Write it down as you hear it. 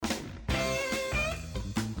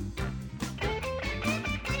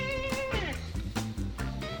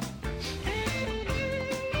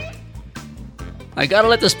I gotta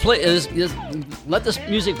let this play. Let this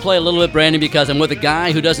music play a little bit, Brandon, because I'm with a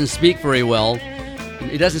guy who doesn't speak very well.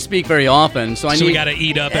 He doesn't speak very often, so we got to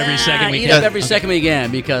eat up every second we can. Eat up every second we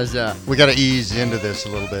can, because we got to ease into this a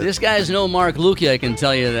little bit. This guy's no Mark Lukey, I can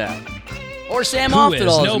tell you that. Or Sam Who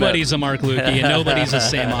Oftedal. is? Nobody's a Mark Lukey, and nobody's a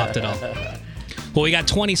Sam Oftedal. Well, we got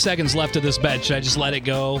 20 seconds left of this bet. Should I just let it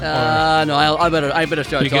go? No, I better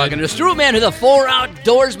start talking. The Street Man, who's the 4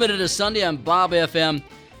 Outdoorsmen. It is Sunday on Bob FM.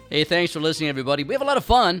 Hey, thanks for listening, everybody. We have a lot of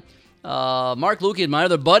fun. Mark Lukey and my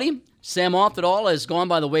other buddy, Sam Oftedal, has gone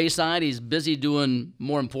by the wayside. He's busy doing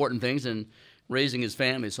more important things and raising his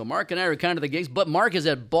family. So Mark and I are kind of the gigs. But Mark is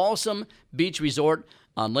at Balsam Beach Resort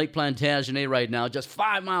on Lake Plantagenet right now, just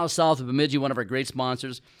 5 miles south of Bemidji, one of our great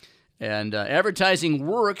sponsors. And advertising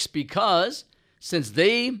works because since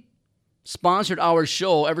they sponsored our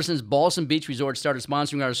show, ever since Balsam Beach Resort started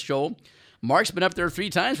sponsoring our show, Mark's been up there 3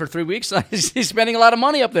 times for 3 weeks. He's spending a lot of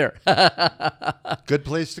money up there. Good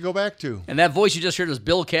place to go back to. And that voice you just heard is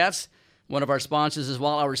Bill Katz, one of our sponsors as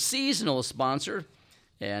well, our seasonal sponsor.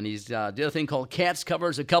 And he's did a thing called Katz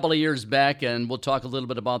Covers a couple of years back, and we'll talk a little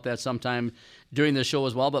bit about that sometime during the show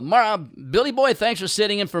as well. But Billy Boy, thanks for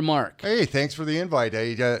sitting in for Mark. Hey, thanks for the invite.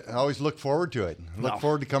 I always look forward to it. Look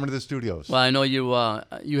forward to coming to the studios. Well, I know you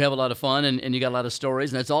have a lot of fun, and you got a lot of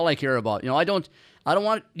stories, and that's all I care about. I don't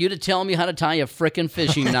want you to tell me how to tie a frickin'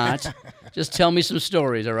 fishing knot. Just tell me some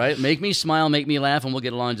stories, all right? Make me smile, make me laugh, and we'll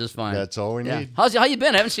get along just fine. That's all we need. How you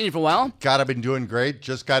been? I haven't seen you for a while. God, I've been doing great.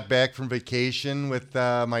 Just got back from vacation with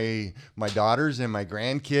my daughters and my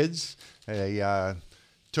grandkids. I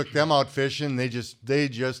took them out fishing. They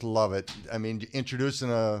just love it. I mean,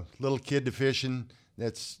 introducing a little kid to fishing,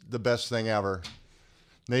 that's the best thing ever.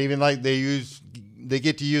 They even they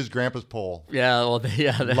get to use Grandpa's pole. Yeah, well,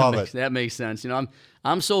 that makes sense.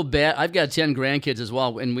 I'm so bad. I've got 10 grandkids as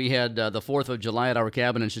well, and we had the 4th of July at our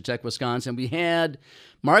cabin in Chautauqua, Wisconsin. We had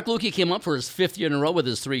Mark Lukey came up for his 5th year in a row with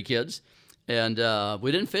his 3 kids, and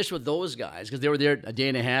we didn't fish with those guys because they were there a day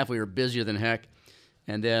and a half. We were busier than heck.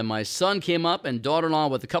 And then my son came up and daughter-in-law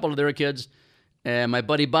with a couple of their kids, and my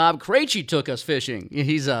buddy Bob Krejci took us fishing.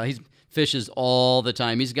 He's fishes all the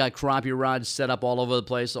time. He's got crappie rods set up all over the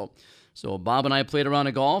place. So Bob and I played around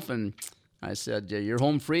a golf, and I said, "You're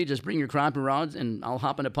home free. Just bring your crappie rods, and I'll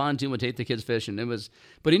hop in a pontoon and take the kids fishing."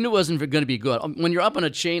 But he knew it wasn't going to be good. When you're up on a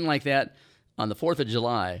chain like that on the 4th of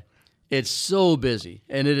July, it's so busy,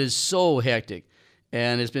 and it is so hectic,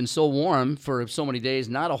 and it's been so warm for so many days.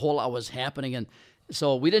 Not a whole lot was happening, and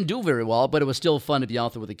so we didn't do very well, but it was still fun to be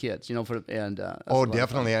out there with the kids,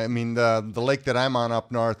 Definitely. I mean, the lake that I'm on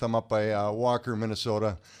up north, I'm up by Walker,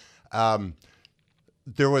 Minnesota.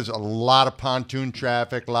 There was a lot of pontoon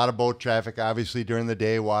traffic, a lot of boat traffic, obviously during the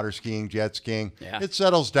day, water skiing, jet skiing. Yeah. It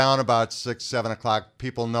settles down about 6, 7 o'clock.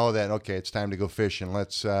 People know that, okay, it's time to go fishing.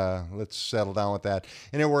 Let's settle down with that.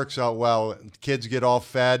 And it works out well. Kids get all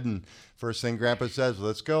fed, and first thing Grandpa says,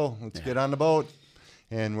 let's go. Let's get on the boat.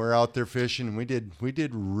 And we're out there fishing, and we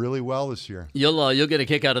did really well this year. You'll get a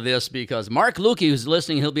kick out of this because Mark Lukey, who's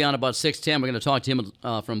listening, he'll be on about 6:10. We're going to talk to him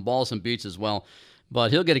from Balsam Beach as well.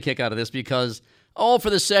 But he'll get a kick out of this because, for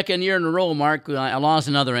the 2nd year in a row, Mark, I lost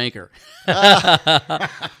another anchor.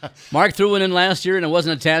 Mark threw one in last year, and it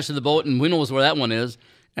wasn't attached to the boat, and who knows where that one is.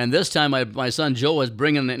 And this time, my son Joe was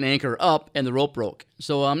bringing an anchor up, and the rope broke.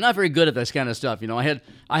 So I'm not very good at this kind of stuff.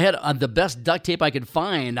 I had the best duct tape I could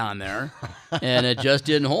find on there, and it just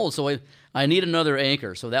didn't hold. So I need another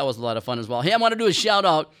anchor. So that was a lot of fun as well. Hey, I want to do a shout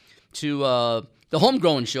out to the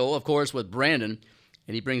Homegrown Show, of course, with Brandon,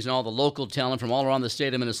 and he brings in all the local talent from all around the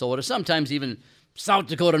state of Minnesota. Sometimes even South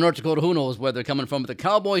Dakota, North Dakota, who knows where they're coming from. But the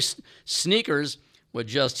Cowboy Sneakers were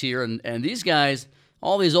just here, and these guys.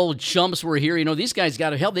 All these old chumps were here. These guys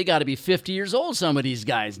they got to be 50 years old, some of these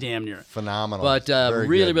guys, damn near. Phenomenal. But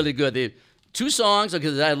really good. They 2 songs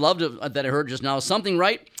because I loved it that I heard just now. Something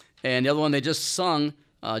Right, and the other one they just sung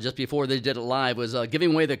just before they did it live was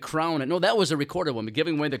Giving Away the Crown. No, that was a recorded one, but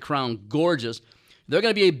Giving Away the Crown, gorgeous. They're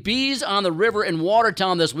going to be Bees on the River in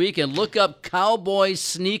Watertown this week, and look up Cowboy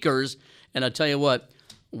Sneakers. And I'll tell you what,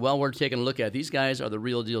 we're taking a look at. These guys are the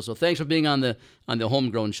real deal. So thanks for being on the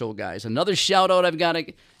Homegrown Show, guys. Another shout-out I've got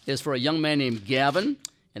is for a young man named Gavin,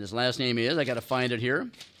 and his last name is, I got to find it here.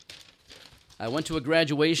 I went to a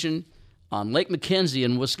graduation on Lake McKenzie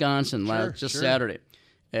in Wisconsin Saturday.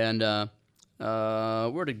 And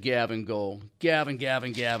where did Gavin go? Gavin.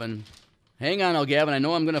 Hang on now, Gavin. I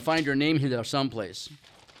know I'm going to find your name here someplace.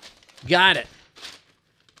 Got it.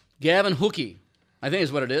 Gavin Hookey. I think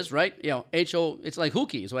is what it is, right? H-O, it's like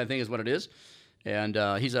Hookie is what I think is what it is. And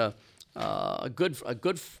he's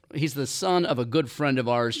he's the son of a good friend of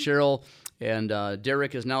ours, Cheryl, and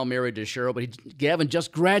Derek is now married to Cheryl, but Gavin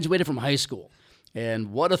just graduated from high school.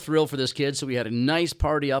 And what a thrill for this kid. So we had a nice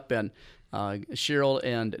party up in Cheryl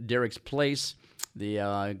and Derek's place. They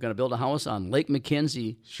going to build a house on Lake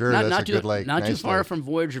McKenzie. Sure, that's a good lake. Not too Nice far lake. from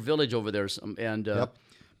Voyager Village over there. And Yep.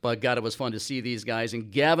 But, God, it was fun to see these guys.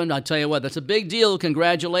 And, Gavin, I tell you what, that's a big deal.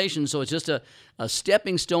 Congratulations. So it's just a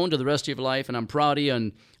stepping stone to the rest of your life, and I'm proud of you,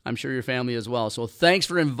 and I'm sure your family as well. So thanks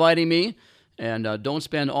for inviting me, and don't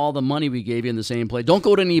spend all the money we gave you in the same place. Don't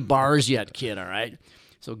go to any bars yet, kid, all right?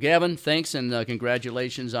 So, Gavin, thanks, and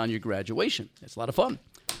congratulations on your graduation. It's a lot of fun.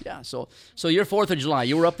 Yeah, so your 4th of July,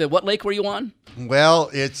 you were up there. What lake were you on? Well,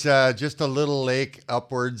 it's just a little lake,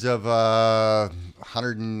 upwards of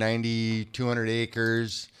 190, 200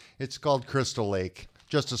 acres. It's called Crystal Lake,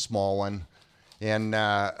 just a small one. And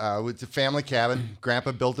it's a family cabin.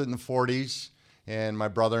 Grandpa built it in the 40s. And my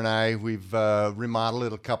brother and I, we've remodeled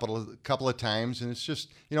it a couple of times. And it's just,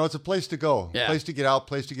 it's a place to go, Yeah. place to get out,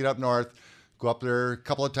 place to get up north. Go up there a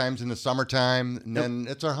couple of times in the summertime, and then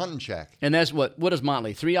it's our hunting shack. And that's what is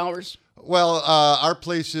Motley, 3 hours? Well, our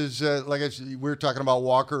place is, like I said, we were talking about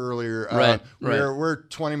Walker earlier. Right. We're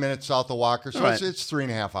 20 minutes south of Walker, so Right. it's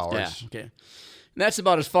 3.5 hours. Yeah, okay. And that's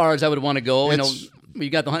about as far as I would want to go.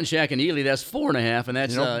 You got the hunting shack in Ely, that's 4.5, and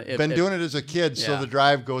that's... been doing it as a kid, so Yeah. the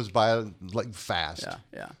drive goes by like fast.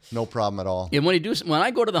 Yeah. No problem at all. And when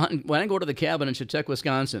I go to the cabin in Chautauqua,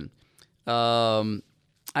 Wisconsin,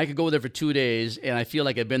 I could go there for 2 days, and I feel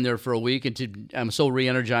like I've been there for a week, and I'm so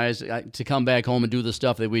re-energized to come back home and do the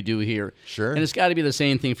stuff that we do here. Sure. And it's got to be the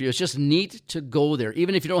same thing for you. It's just neat to go there.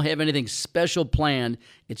 Even if you don't have anything special planned,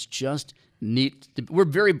 it's just neat. We're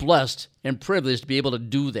very blessed and privileged to be able to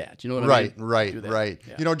do that. You know what I mean? Right.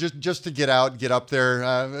 Yeah. Just to get out, get up there,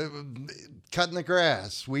 cutting the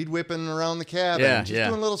grass, weed whipping around the cabin,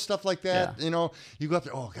 doing little stuff like that. Yeah. You go up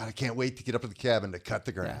there, oh God, I can't wait to get up to the cabin to cut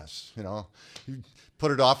the grass. You put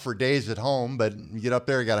it off for days at home, but you get up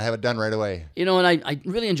there, you got to have it done right away. And I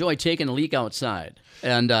really enjoy taking a leak outside,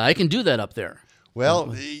 and I can do that up there.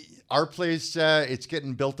 Well, our place, it's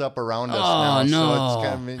getting built up around us Oh, now, no.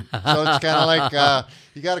 so it's kind of like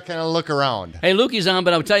you got to kind of look around. Hey, Lukey's on,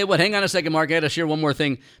 but I'll tell you what. Hang on a second, Mark. I got to share one more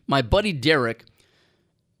thing. My buddy Derek,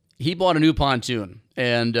 he bought a new pontoon,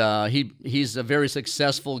 and he's a very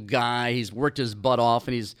successful guy. He's worked his butt off,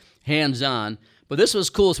 and he's hands-on. But this was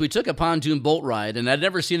cool. So we took a pontoon boat ride, and I'd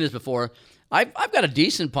never seen this before. I've got a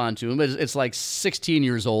decent pontoon, but it's like 16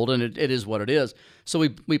 years old, and it is what it is. So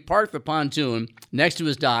we parked the pontoon next to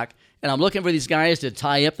his dock, and I'm looking for these guys to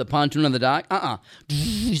tie up the pontoon on the dock.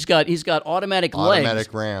 He's got automatic legs.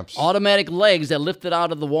 Automatic ramps. Automatic legs that lift it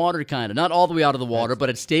out of the water, kind of. Not all the way out of the water, but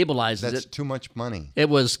it stabilizes That's it. too much money. It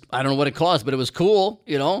was, I don't know what it cost, but it was cool,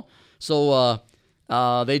 So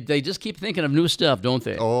they just keep thinking of new stuff, don't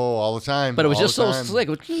they? Oh, all the time. But it was all just the so time. slick.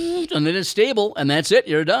 And then it's stable, and that's it.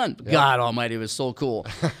 You're done. God almighty, it was so cool.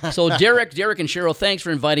 So Derek and Cheryl, thanks for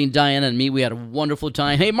inviting Diana and me. We had a wonderful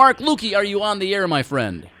time. Hey, Mark Lukey, are you on the air, my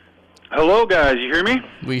friend? Hello, guys. You hear me?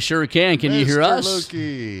 We sure can. Can you hear Mr. us?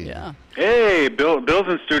 Lukey. Yeah. Hey, Bill's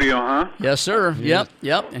in studio, huh? Yes, sir. Yep.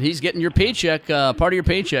 And he's getting your paycheck, part of your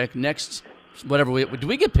paycheck next, whatever. Do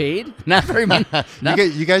we get paid? Not very much.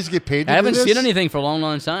 You guys get paid to I haven't do this? seen anything for a long,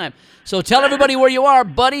 long time. So tell everybody where you are,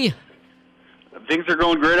 buddy. Things are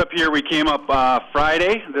going great up here. We came up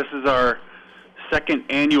Friday. This is our second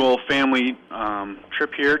annual family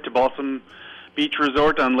trip here to Balsam Beach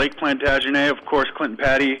Resort on Lake Plantagenet. Of course, Clint and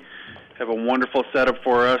Patty have a wonderful setup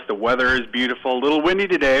for us. The weather is beautiful. A little windy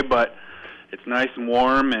today, but it's nice and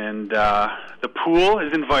warm, and the pool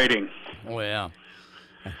is inviting. Oh, yeah.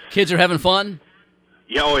 Kids are having fun?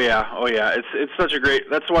 Yeah, oh yeah. It's such a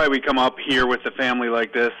great. That's why we come up here with a family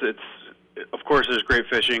like this. Of course, there's great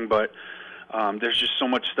fishing, but there's just so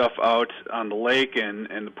much stuff out on the lake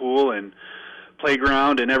and the pool and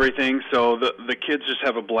playground and everything. So the kids just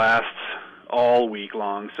have a blast all week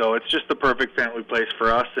long. So it's just the perfect family place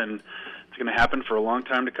for us, and it's going to happen for a long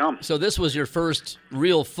time to come. So this was your first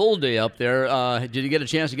real full day up there. Did you get a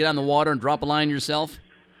chance to get on the water and drop a line yourself?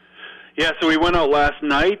 Yeah, so we went out last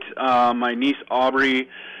night. My niece Aubrey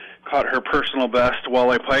caught her personal best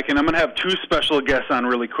walleye pike, and I'm going to have two special guests on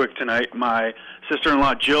really quick tonight. My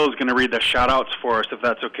sister-in-law Jill is going to read the shout-outs for us, if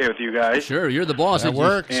that's okay with you guys. Sure, you're the boss. That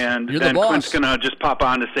works. And You're then the boss. Clint's going to just pop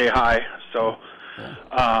on to say hi. So,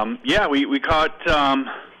 we caught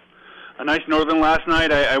a nice northern last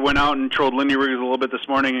night. I went out and trolled Lindy rigs a little bit this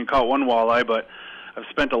morning and caught one walleye, but I've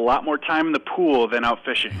spent a lot more time in the pool than out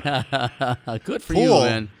fishing. Good for you,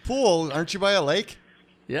 man. Pool? Aren't you by a lake?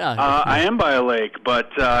 Yeah. I am by a lake, but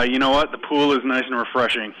you know what? The pool is nice and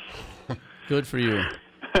refreshing. Good for you.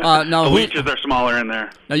 Now, The leeches are smaller in there.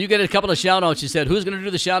 Now, you get a couple of shout-outs. You said, who's going to do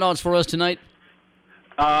the shout-outs for us tonight?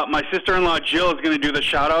 My sister-in-law Jill is going to do the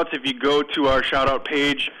shout-outs. If you go to our shout-out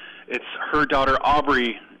page, it's her daughter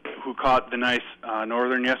Aubrey who caught the nice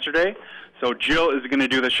northern yesterday. So Jill is going to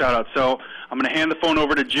do the shout-out. So I'm going to hand the phone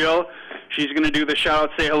over to Jill. She's going to do the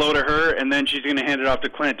shout-out, say hello to her, and then she's going to hand it off to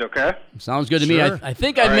Clint, okay? Sounds good to me. Sure. I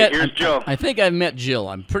think Here's Jill. I think I've met Jill.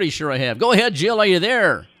 I'm pretty sure I have. Go ahead, Jill. Are you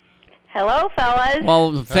there? Hello, fellas.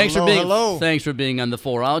 Well, thanks for being hello. thanks for being on the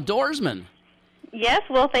 4 Outdoorsmen. Yes,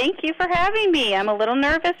 well, thank you for having me. I'm a little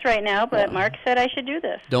nervous right now, but Mark said I should do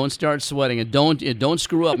this. Don't start sweating and don't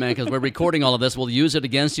screw up, man, because we're recording all of this. We'll use it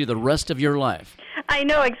against you the rest of your life. I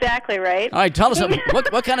know exactly, right? All right, tell us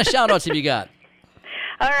what kind of shout-outs have you got?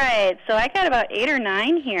 All right, so I got about 8 or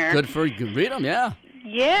 9 here. Good for you. Read them, yeah.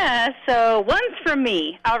 Yeah, so one's from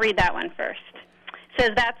me. I'll read that one first. It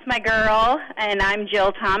says, that's my girl, and I'm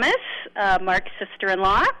Jill Thomas, Mark's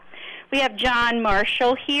sister-in-law. We have John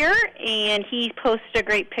Marshall here, and he posted a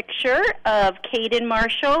great picture of Caden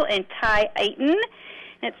Marshall and Ty Eiton.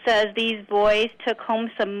 It says these boys took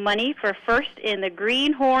home some money for first in the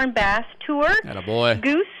Greenhorn Bass Tour. Attaboy.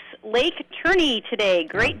 Goose Lake Tourney today.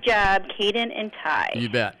 Great job, Caden and Ty. You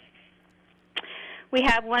bet. We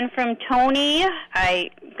have one from Tony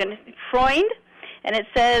Freund, and it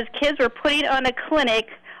says kids were putting on a clinic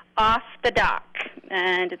off the dock.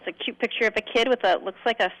 And it's a cute picture of a kid with looks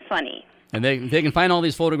like a sunny. And they can find all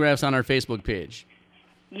these photographs on our Facebook page.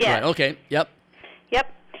 Yes. Right, okay, yep. Yep.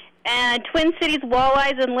 And Twin Cities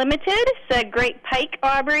Walleyes Unlimited said, great pike,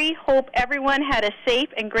 Aubrey. Hope everyone had a safe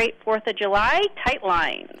and great 4th of July. Tight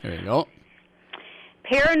lines. There you go.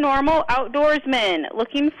 Paranormal Outdoorsmen.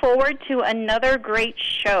 Looking forward to another great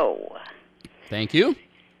show. Thank you.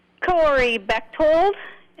 Corey Bechtold.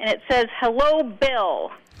 And it says, hello,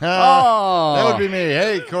 Bill. That would be me.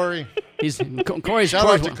 Hey, Corey. Corey's Shout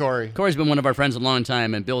out to Corey. Corey's been one of our friends a long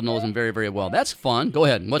time, and Bill knows him very, very well. That's fun. Go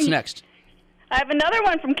ahead. What's next? I have another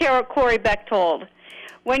one from Corey Bechtold.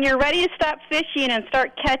 When you're ready to stop fishing and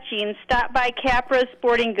start catching, stop by Capra's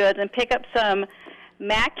Sporting Goods and pick up some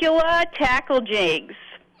Macula tackle jigs.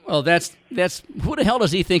 Well, that's who the hell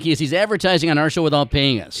does he think he is? He's advertising on our show without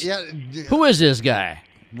paying us. Yeah. Who is this guy?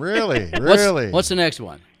 Really? Really? What's the next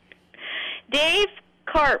one? Dave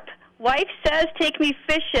Carp. Wife says take me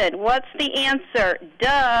fishing. What's the answer?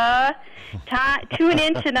 Duh. Tune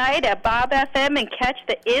in tonight at Bob FM and catch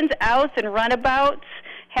the ins, outs, and runabouts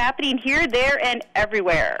happening here, there, and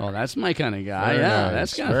everywhere. Oh, that's my kind of guy. Very yeah, nice.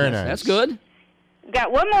 that's kind Very of nice. That's good.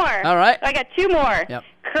 Got one more. All right. I got 2 more. Yep.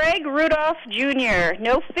 Craig Rudolph Jr.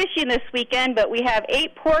 No fishing this weekend, but we have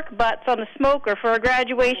 8 pork butts on the smoker for a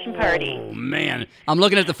graduation party. Oh, man. I'm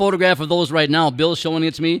looking at the photograph of those right now. Bill's showing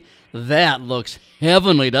it to me. That looks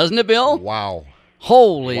heavenly, doesn't it, Bill? Wow.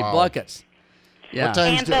 Holy Wow. buckets. Yeah.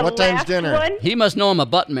 What time's dinner? One, He must know I'm a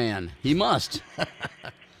butt man. He must.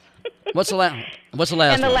 What's the last and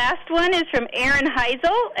the one? last one is from Aaron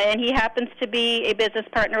Heisel, and he happens to be a business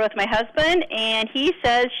partner with my husband, and he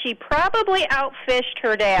says she probably outfished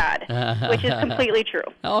her dad, which is completely true.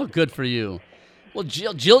 Oh, good for you. Well,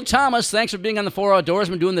 Jill Thomas, thanks for being on the 4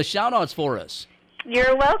 Outdoorsmen doing the shout-outs for us.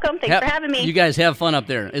 You're welcome. Thanks for having me. You guys have fun up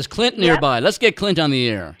there. Is Clint nearby? Let's get Clint on the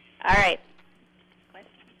air. All right.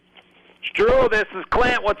 Drew, this is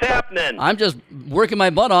Clint. What's happening? I'm just working my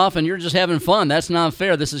butt off, and you're just having fun. That's not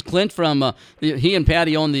fair. This is Clint from, he and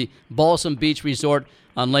Patty own the Balsam Beach Resort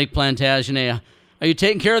on Lake Plantagenet. Are you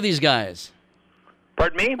taking care of these guys?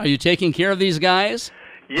 Pardon me? Are you taking care of these guys?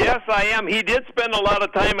 Yes, I am. He did spend a lot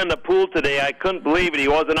of time in the pool today. I couldn't believe it. He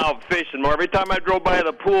wasn't out fishing more. Every time I drove by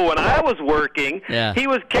the pool when I was working, he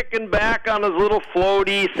was kicking back on his little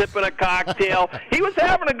floaty, sipping a cocktail. He was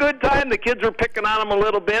having a good time. The kids were picking on him a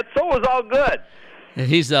little bit, so it was all good.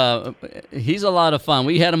 He's a lot of fun.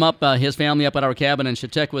 We had him up, his family up at our cabin in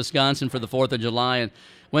Chautauqua, Wisconsin for the 4th of July, and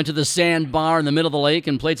went to the sand bar in the middle of the lake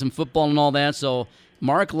and played some football and all that. So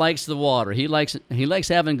Mark likes the water. He likes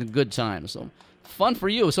having a good time. So fun for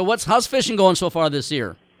you. So how's fishing going so far this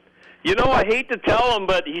year? You know, I hate to tell him,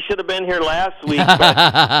 but he should have been here last week. But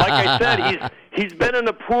like I said, he's been in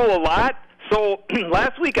the pool a lot. So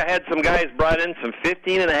last week I had some guys brought in some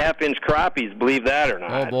 15.5-inch crappies, believe that or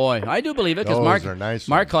not. Oh, boy. I do believe it because Those are nice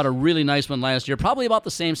Mark ones. caught a really nice one last year, probably about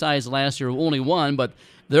the same size last year, only one, but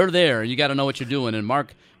they're there. You got to know what you're doing, and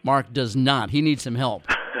Mark does not. He needs some help.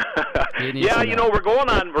 Yeah, you know, we're going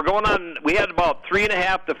on, we had about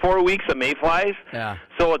 3.5 to 4 weeks of mayflies. Yeah.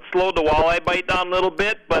 So it slowed the walleye bite down a little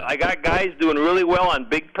bit, but I got guys doing really well on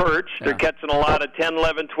big perch. They're catching a lot of 10,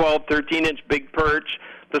 11, 12, 13-inch big perch.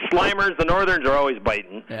 The Slimers, the Northerns are always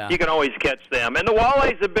biting. Yeah. You can always catch them. And the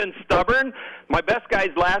walleyes have been stubborn. My best guys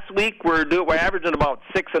last week were averaging about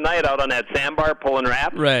 6 a night out on that sandbar pulling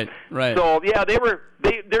wraps. Right. So yeah,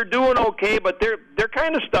 they're doing okay, but they're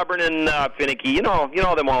kind of stubborn and finicky. You know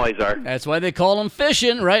how them walleyes are. That's why they call them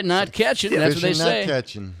fishing, right? Not catching. That's what they Fishing, say. not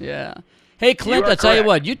catching. Yeah. Hey, Clint, I'll tell you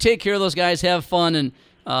what. You take care of those guys. Have fun, and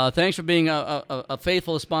thanks for being a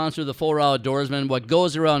faithful sponsor of the 4 Outdoorsmen. What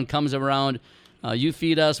goes around comes around. You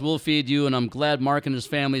feed us, we'll feed you, and I'm glad Mark and his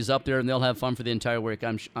family's up there, and they'll have fun for the entire week.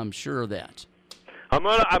 I'm sure of that. I'm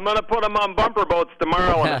gonna put him on bumper boats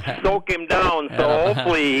tomorrow and soak him down. So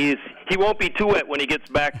hopefully he won't be too wet when he gets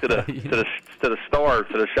back to the store,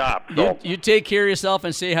 to the shop. So. You take care of yourself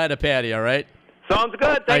and say hi to Patty. All right. Sounds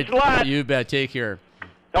good. Thanks a lot. You bet. Take care.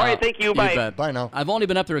 All right. Thank you. Bye. You bet. Bye now. I've only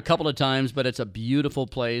been up there a couple of times, but it's a beautiful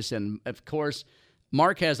place, and of course,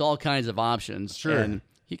 Mark has all kinds of options. Sure. And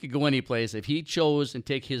he could go any place. If he chose and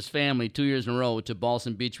take his family 2 years in a row to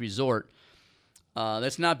Balsam Beach Resort,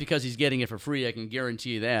 that's not because he's getting it for free. I can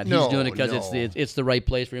guarantee you that. He's doing it because it's the right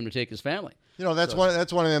place for him to take his family. That's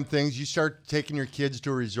one of them things. You start taking your kids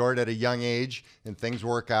to a resort at a young age, and things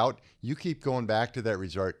work out. You keep going back to that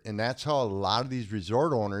resort, and that's how a lot of these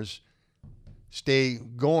resort owners stay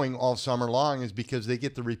going all summer long, is because they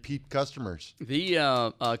get the repeat customers.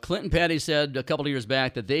 The Clint and Patty said a couple of years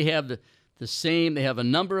back that they have the same. They have a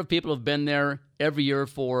number of people who have been there every year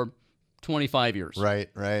for 25 years. Right.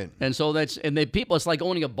 And so people, it's like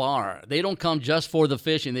owning a bar. They don't come just for the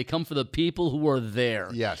fishing. They come for the people who are there.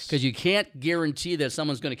 Yes. Because you can't guarantee that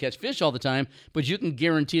someone's going to catch fish all the time, but you can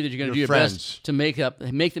guarantee that you're going to do your friends. best to make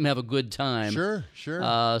them have a good time. Sure.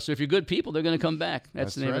 So if you're good people, they're going to come back.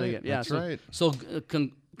 That's the name of the game. Yeah. That's right. So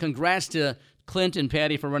congrats to Clint and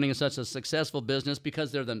Patty for running such a successful business,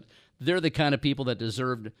 because they're the kind of people that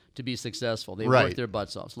deserve to be successful. They work their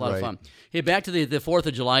butts off. It's a lot of fun. Hey, back to the 4th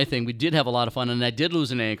of July thing. We did have a lot of fun, and I did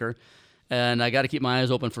lose an anchor, and I got to keep my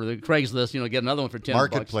eyes open for the Craigslist. Get another one for $10.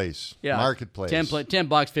 Marketplace. Yeah, Marketplace. $10,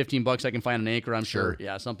 $15. I can find an anchor. I'm sure.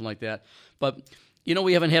 Yeah, something like that. But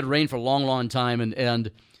we haven't had rain for a long, long time,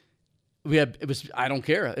 and I don't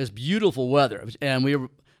care. It was beautiful weather, and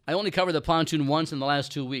I only covered the pontoon once in the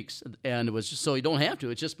last 2 weeks, and it was just so you don't have to.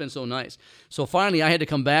 It's just been so nice. So finally, I had to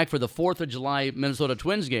come back for the 4th of July Minnesota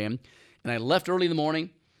Twins game, and I left early in the morning,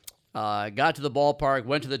 got to the ballpark,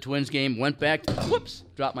 went to the Twins game, went back to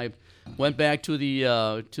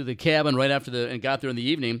the cabin right after and got there in the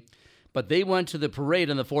evening. But they went to the parade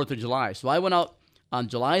on the 4th of July. So I went out on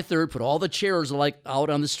July 3rd, put all the chairs out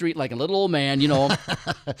on the street like a little old man,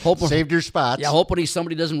 hoping, saved your spots. Yeah, hoping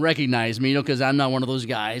somebody doesn't recognize me, because I'm not one of those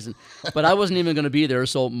guys. But I wasn't even going to be there.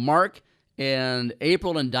 So Mark and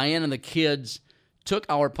April and Diane and the kids took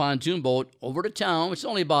our pontoon boat over to town, which is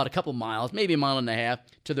only about a couple miles, maybe a mile and a half,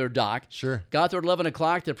 to their dock. Sure. Got there at 11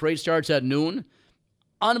 o'clock. The parade starts at noon.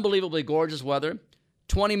 Unbelievably gorgeous weather.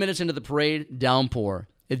 20 minutes into the parade, downpour.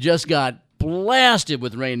 It just got blasted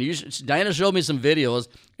with rain. Diana showed me some videos,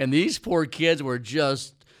 and these poor kids were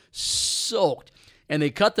just soaked. And they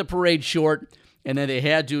cut the parade short, and then they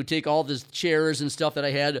had to take all these chairs and stuff that I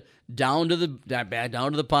had down to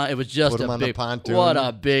the pond. It was just Put them on the pontoon. What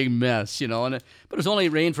a big mess, but it was only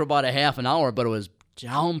rain for about a half an hour, but it was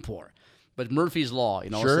downpour. But Murphy's Law,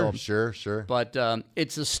 Sure. But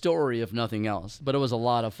it's a story, if nothing else. But it was a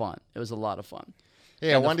lot of fun.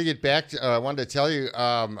 Hey, I wanted to get back to, I wanted to tell you,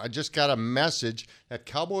 I just got a message that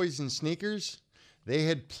Cowboys and Sneakers, they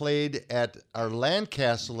had played at our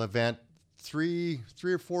Landcastle event three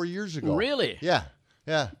or 4 years ago. Really? Yeah.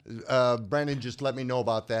 Brandon just let me know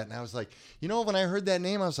about that, and I was like, when I heard that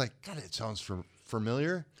name, I was like, God, it sounds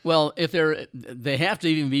familiar. Well, if they have to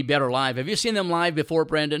even be better live. Have you seen them live before,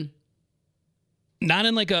 Brandon? Not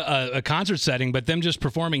in like a concert setting, but them just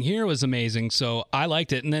performing here was amazing. So I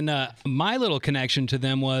liked it. And then my little connection to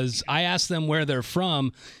them was I asked them where they're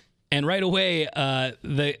from. And right away,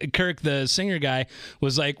 Kirk, the singer guy,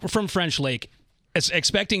 was like, we're from French Lake.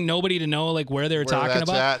 Expecting nobody to know like where they were talking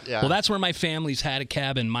about. Yeah. Well, that's where my family's had a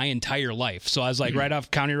cabin my entire life. So I was like right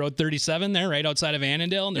off County Road 37 there, right outside of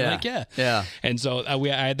Annandale. And they're like, yeah. And so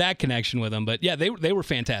I had that connection with them. But yeah, they were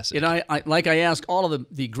fantastic. And I ask all of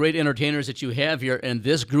the great entertainers that you have here, and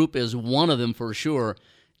this group is one of them for sure.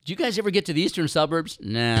 Do you guys ever get to the eastern suburbs?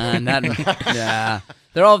 Nah, not. Nah.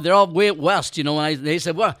 They're all way west, And they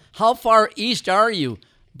said, well, how far east are you?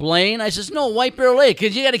 Blaine? I says, no, White Bear Lake,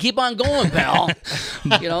 because you got to keep on going, pal.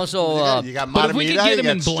 So you got but if we could get them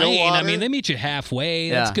in Blaine, Stillwater. they meet you halfway.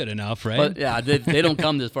 Yeah. That's good enough, right? But yeah, they don't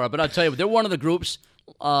come this far. But I'll tell you, they're one of the groups,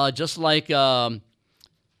 just like,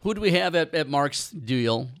 who do we have at Mark's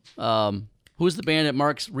deal? Who's the band at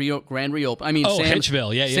Mark's grand reopen? I mean,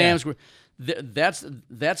 Hedgeville, yeah. Sam's. that's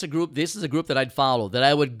a group. This is a group that I'd follow. That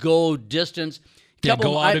I would go distance.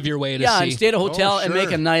 Go out of your way to see. Yeah, and stay at a hotel and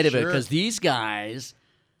make a night of it, sure. because these guys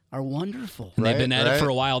are wonderful. And they've been at Right. it for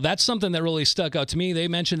a while. That's something that really stuck out to me. They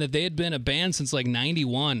mentioned that they had been a band since like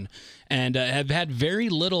 91 and have had very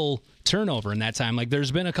little turnover in that time. Like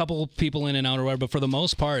there's been a couple people in and out or whatever, but for the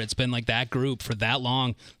most part, it's been like that group for that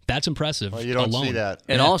long. That's impressive. Well, you don't alone. see that.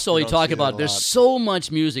 And also, you don't talk see that about a there's lot. so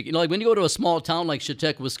much music. You know, like when you go to a small town like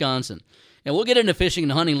Chautauqua, Wisconsin, and we'll get into fishing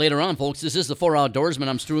and hunting later on, folks. This is the 4 Outdoorsmen.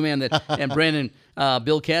 I'm Strewman, and Brandon,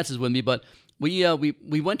 Bill Katz is with me. But we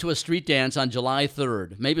went to a street dance on July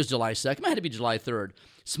 3rd. Maybe it was July 2nd. It might have to be July 3rd.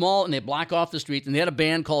 Small, and they block off the street, and they had a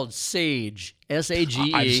band called Sage,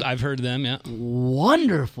 S-A-G-E. I've heard them, yeah.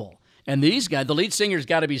 Wonderful. And these guys, the lead singer's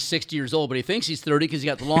got to be 60 years old, but he thinks he's 30 because he's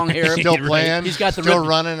got the long hair. Still playing. He's got the still ripped,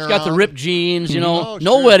 running he's around. got the ripped jeans, you know. Oh,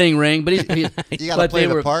 no sure. wedding ring, but he's You got to play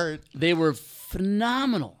the part. They were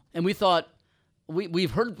phenomenal. And we thought,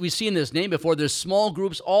 we've seen this name before. There's small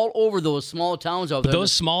groups all over those small towns out there.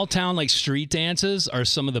 Those small town like street dances are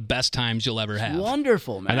some of the best times you'll ever have.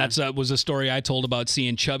 Wonderful, man. And that's was a story I told about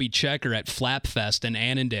seeing Chubby Checker at Flap Fest in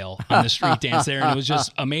Annandale on the street dance there, and it was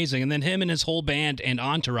just amazing. And then him and his whole band and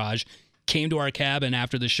entourage came to our cabin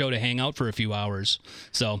after the show to hang out for a few hours.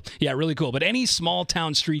 So, yeah, really cool. But any small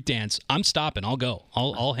town street dance, I'm stopping. I'll go.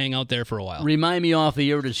 I'll hang out there for a while. Remind me off the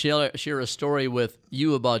air to share a story with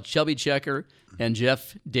you about Chubby Checker and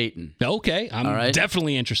Jeff Dayton. Okay, I'm All right.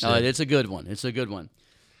 definitely interested. It's a good one. It's a good one.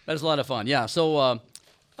 That's a lot of fun. Yeah. So,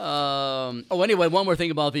 anyway, one more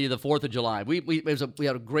thing about the 4th of July. We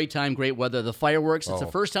had a great time, great weather. The fireworks. It's the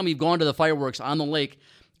first time we've gone to the fireworks on the lake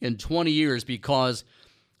in 20 years because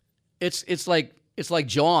it's like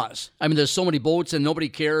Jaws. I mean, there's so many boats and nobody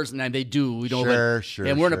cares, and they do. Sure.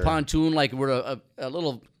 And we're in a pontoon, like we're a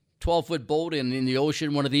little 12-foot boat in the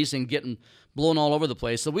ocean, one of these, and getting blown all over the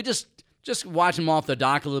place. So we just watch him off the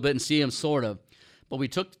dock a little bit and see him sort of. But we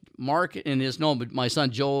took Mark and my son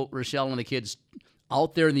Joe, Rochelle, and the kids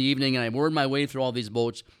out there in the evening, and I wormed my way through all these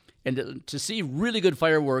boats. And to see really good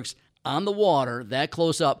fireworks on the water that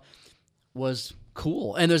close up was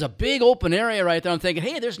cool. And there's a big open area right there. I'm thinking,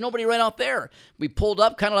 hey, there's nobody right out there. We pulled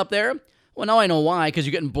up, kind of up there. Well, now I know why, because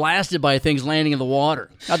you're getting blasted by things landing in the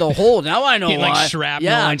water. Now the hole, now I know why. Like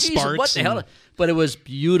shrapnel and sparks. What the hell? But it was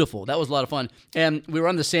beautiful. That was a lot of fun. And we were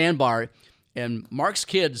on the sandbar, and Mark's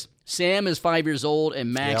kids, Sam is 5 years old,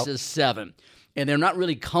 and Max is 7. And they're not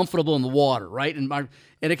really comfortable in the water, right? And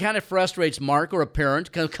it kind of frustrates Mark or a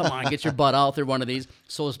parent. Come on, get your butt out there, one of these.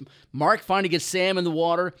 So Mark finally gets Sam in the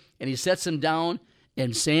water, and he sets him down,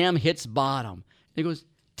 and Sam hits bottom. And he goes,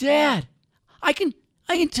 Dad, I can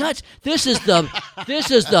touch. This is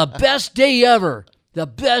the best day ever. The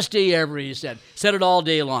best day ever, he said. Said it all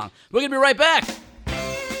day long. We're going to be right back.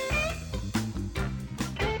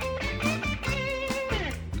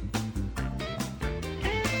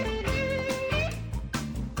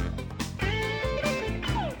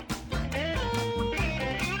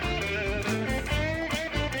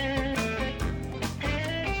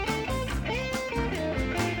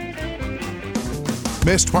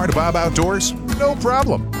 Missed part of Bob Outdoors? No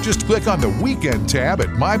problem. Just click on the Weekend tab at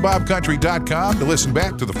mybobcountry.com to listen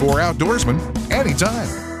back to the 4 Outdoorsmen anytime.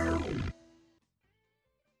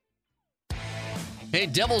 Hey,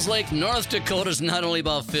 Devil's Lake, North Dakota is not only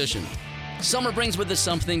about fishing. Summer brings with it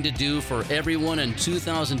something to do for everyone, and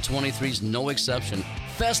 2023 is no exception.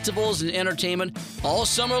 Festivals and entertainment all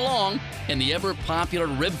summer long, and the ever-popular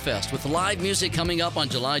Rib Fest with live music coming up on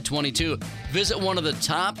July 22. Visit one of the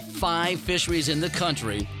top 5 fisheries in the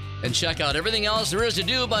country and check out everything else there is to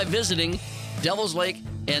do by visiting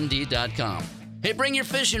devilslakend.com. Hey, bring your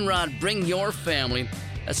fishing rod, bring your family.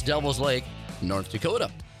 That's Devil's Lake, North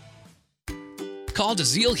Dakota. Call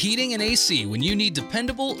DeZiel Heating and AC when you need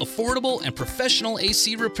dependable, affordable, and professional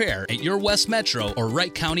AC repair at your West Metro or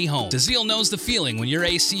Wright County home. DeZiel knows the feeling when your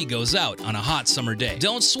AC goes out on a hot summer day.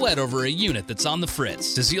 Don't sweat over a unit that's on the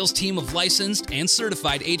fritz. DeZiel's team of licensed and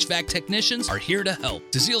certified HVAC technicians are here to help.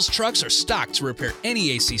 DeZiel's trucks are stocked to repair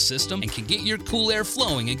any AC system and can get your cool air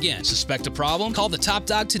flowing again. Suspect a problem? Call the top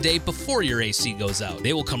dog today before your AC goes out.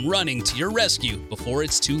 They will come running to your rescue before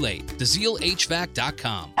it's too late.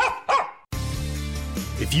 DeZielHVAC.com.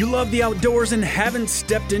 If you love the outdoors and haven't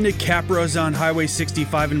stepped into Capra's on Highway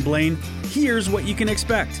 65 in Blaine, here's what you can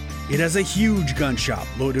expect. It has a huge gun shop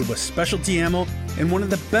loaded with specialty ammo and one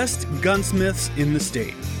of the best gunsmiths in the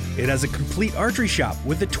state. It has a complete archery shop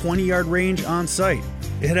with a 20-yard range on site.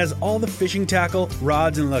 It has all the fishing tackle,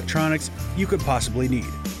 rods, and electronics you could possibly need.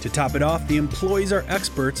 To top it off, the employees are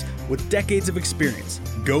experts with decades of experience.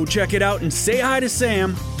 Go check it out and say hi to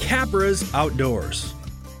Sam, Capra's Outdoors.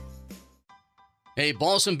 Hey,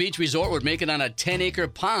 Balsam Beach Resort would make it on a 10-acre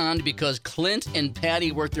pond because Clint and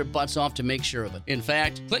Patty worked their butts off to make sure of it. In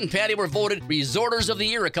fact, Clint and Patty were voted Resorters of the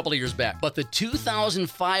Year a couple of years back. But the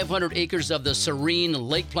 2,500 acres of the serene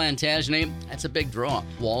Lake Plantagenet, that's a big draw.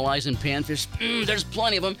 Walleyes and panfish, there's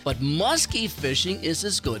plenty of them. But muskie fishing is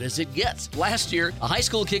as good as it gets. Last year, a high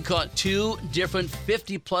school kid caught 2 different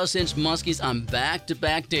 50-plus inch muskies on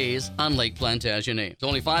back-to-back days on Lake Plantagenet. It's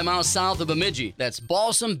only 5 miles south of Bemidji. That's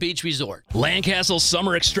Balsam Beach Resort. Lancaster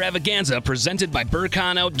Summer Extravaganza, presented by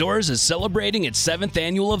Burcon Outdoors, is celebrating its 7th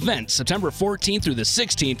annual event, September 14th through the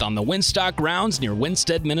 16th on the Winstock grounds near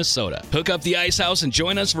Winsted, Minnesota. Hook up the ice house and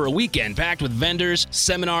join us for a weekend packed with vendors,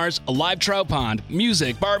 seminars, a live trout pond,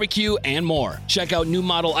 music, barbecue, and more. Check out new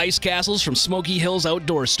model ice castles from Smoky Hills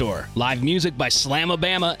Outdoor Store. Live music by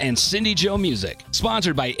Slamabama and Cindy Joe Music.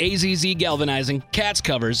 Sponsored by AZZ Galvanizing, Cats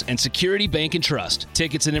Covers, and Security Bank and Trust.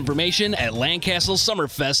 Tickets and information at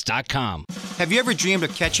LancastleSummerfest.com. Have you ever dreamed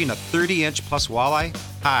of catching a 30-inch plus walleye?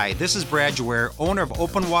 Hi, this is Brad Jaware, owner of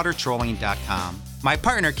OpenWaterTrolling.com. My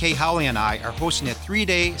partner Kay Howley and I are hosting a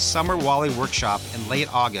 3-day summer walleye workshop in late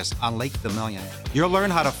August on Lake Vermilion. You'll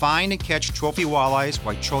learn how to find and catch trophy walleyes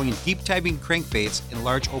while trolling deep-diving crankbaits in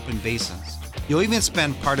large open basins. You'll even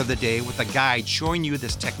spend part of the day with a guide showing you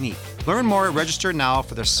this technique. Learn more and register now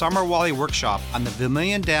for the Summer Walleye Workshop on the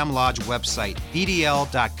Vermilion Dam Lodge website,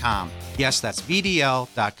 VDL.com. Yes, that's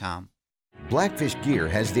VDL.com. Blackfish Gear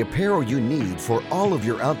has the apparel you need for all of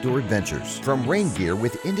your outdoor adventures. From rain gear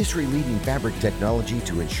with industry-leading fabric technology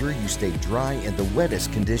to ensure you stay dry in the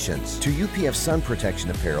wettest conditions, to UPF sun protection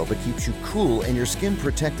apparel that keeps you cool and your skin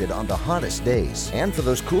protected on the hottest days. And for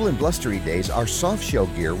those cool and blustery days, our soft shell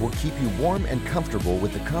gear will keep you warm and comfortable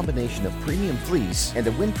with a combination of premium fleece and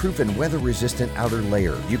a windproof and weather-resistant outer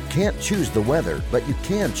layer. You can't choose the weather, but you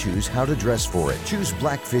can choose how to dress for it. Choose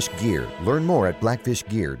Blackfish Gear. Learn more at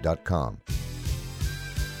blackfishgear.com.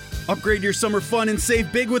 Upgrade your summer fun and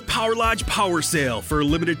save big with Power Lodge Power Sale. For a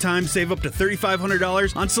limited time, save up to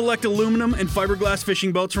 $3,500 on select aluminum and fiberglass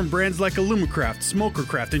fishing boats from brands like Alumacraft,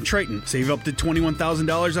 Smokercraft, and Triton. Save up to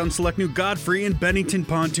 $21,000 on select new Godfrey and Bennington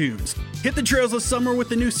pontoons. Hit the trails this summer with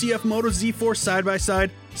the new CF Moto Z4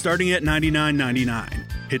 side-by-side, starting at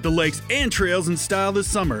 $99.99. Hit the lakes and trails in style this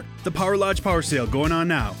summer. The Power Lodge Power Sale going on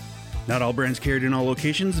now. Not all brands carried in all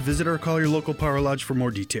locations. Visit or call your local Power Lodge for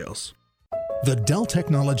more details. The Dell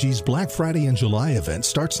Technologies Black Friday and July event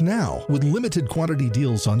starts now with limited quantity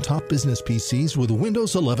deals on top business PCs with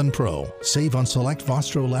Windows 11 Pro. Save on select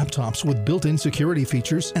Vostro laptops with built-in security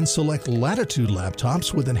features and select Latitude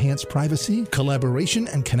laptops with enhanced privacy, collaboration,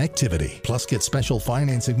 and connectivity. Plus, get special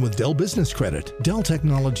financing with Dell Business Credit. Dell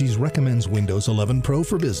Technologies recommends Windows 11 Pro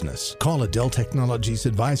for business. Call a Dell Technologies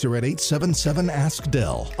advisor at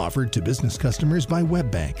 877-ASK-DELL. Offered to business customers by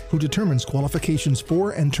WebBank, who determines qualifications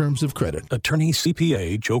for and terms of credit. Attorney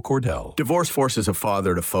CPA Joe Cordell. Divorce forces a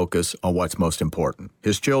father to focus on what's most important,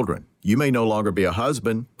 his children. You may no longer be a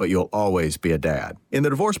husband, but you'll always be a dad. In the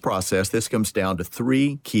divorce process, this comes down to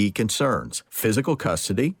 3 key concerns: physical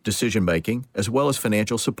custody, decision-making, as well as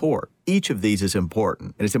financial support. Each of these is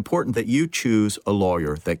important, and it's important that you choose a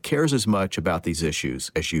lawyer that cares as much about these issues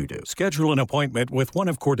as you do. Schedule an appointment with one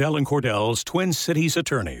of Cordell & Cordell's Twin Cities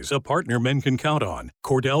attorneys, a partner men can count on.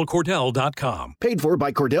 CordellCordell.com. Paid for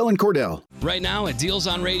by Cordell & Cordell. Right now at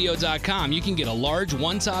DealsOnRadio.com, you can get a large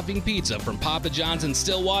one-topping pizza from Papa John's in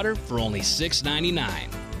Stillwater for only $6.99.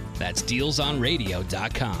 That's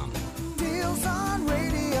DealsOnRadio.com. Deals on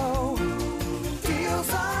Radio.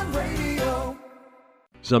 Deals on Radio.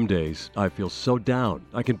 Some days I feel so down,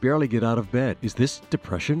 I can barely get out of bed. Is this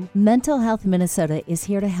depression? Mental Health Minnesota is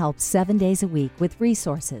here to help 7 days a week with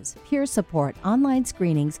resources, peer support, online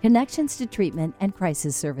screenings, connections to treatment, and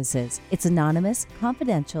crisis services. It's anonymous,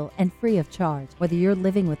 confidential, and free of charge. Whether you're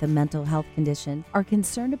living with a mental health condition, are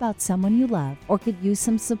concerned about someone you love, or could use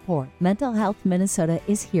some support, Mental Health Minnesota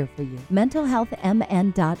is here for you.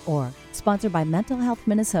 MentalHealthMN.org. Sponsored by Mental Health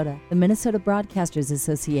Minnesota, the Minnesota Broadcasters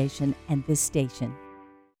Association, and this station.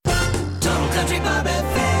 Total Country Bob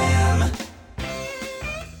FM.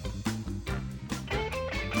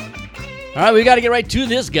 All right, we got to get right to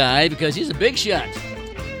this guy because he's a big shot.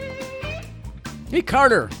 Hey,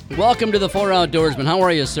 Carter, welcome to the 4 Outdoorsmen. How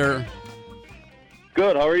are you, sir?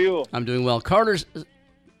 Good. How are you? I'm doing well. Carter,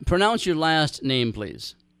 pronounce your last name,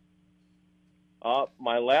 please.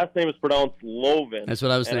 My last name is pronounced Loven. That's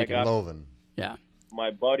what I was thinking. Loven. Yeah.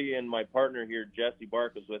 My buddy and my partner here, Jesse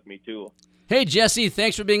Bark, is with me, too. Hey, Jesse,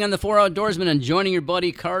 thanks for being on the 4 Outdoorsmen and joining your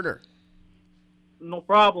buddy Carter. No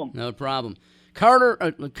problem. No problem. Carter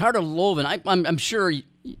Loven, I'm sure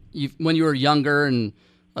you, when you were younger and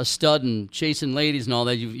a stud and chasing ladies and all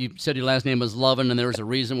that. You said your last name was Loven, and there was a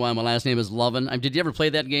reason why my last name is Loven. Did you ever play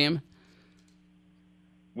that game?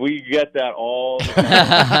 We get that all the time.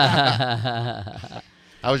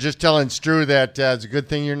 I was just telling Stu that it's a good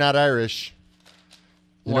thing you're not Irish.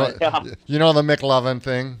 You know the McLovin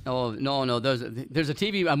thing? Oh, no. There's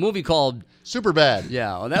a movie called Superbad.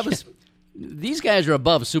 Yeah, well, that was... These guys are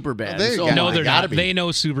above Superbad. No, they're not. They know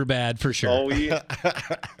Superbad for sure. Oh, we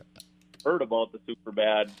heard about the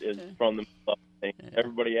Superbad is from the thing.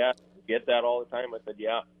 Everybody asks, get that all the time? I said,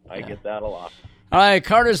 yeah, I get that a lot. All right,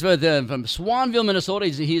 Carter's from Swanville, Minnesota.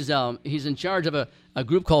 He's in charge of a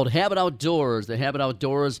group called Habit Outdoors, the Habit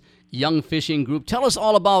Outdoors Young Fishing Group. Tell us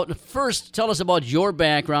about your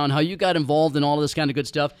background, how you got involved in all of this kind of good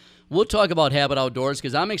stuff. We'll talk about Habit Outdoors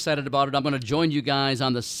because I'm excited about it. I'm going to join you guys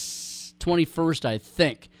on the 21st, I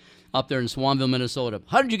think, up there in Swanville, Minnesota.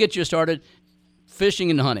 How did you get you started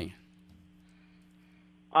fishing and hunting?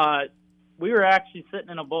 We were actually sitting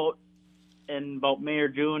in a boat in about May or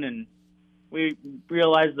June, and we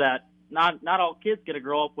realized that not all kids get to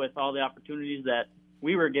grow up with all the opportunities that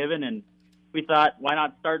we were given, and we thought, why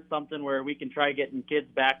not start something where we can try getting kids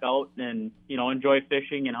back out and, enjoy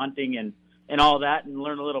fishing and hunting and all that and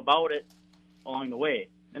learn a little about it along the way.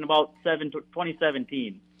 In about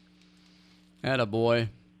 2017. Attaboy.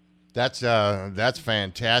 That's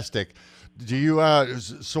fantastic. Do you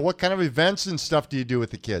so what kind of events and stuff do you do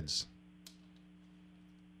with the kids?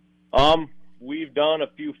 We've done a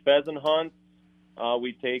few pheasant hunts.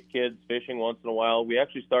 We take kids fishing once in a while. We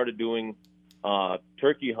actually started doing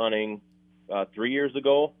turkey hunting 3 years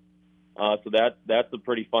ago. So that's a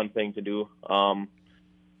pretty fun thing to do.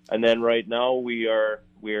 And then right now we are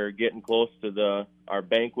getting close to our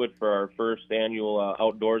banquet for our first annual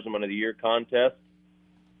Outdoorsman of the Year contest.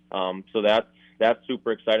 So that's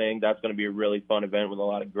super exciting. That's going to be a really fun event with a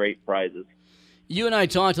lot of great prizes. You and I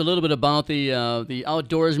talked a little bit about the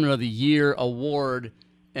Outdoorsman of the Year award,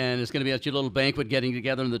 and it's going to be at your little banquet getting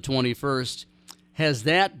together on the 21st. Has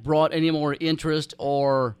that brought any more interest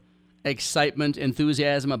or excitement,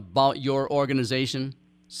 enthusiasm about your organization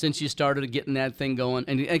since you started getting that thing going?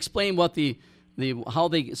 And explain what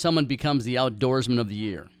someone becomes the Outdoorsman of the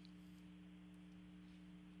Year.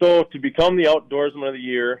 So to become the Outdoorsman of the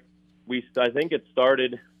Year, I think it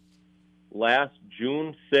started last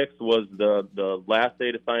June 6th was the last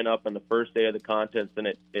day to sign up and the first day of the contest, and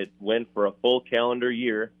it went for a full calendar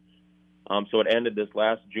year. So it ended this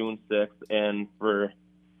last June 6th, and for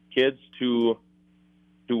kids to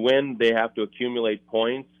win, they have to accumulate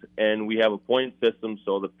points, and we have a point system.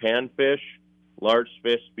 So the panfish, large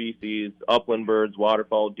fish species, upland birds,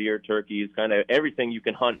 waterfowl, deer, turkeys, kind of everything you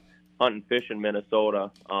can hunt and fish in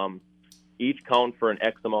Minnesota, each count for an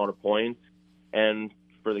X amount of points. And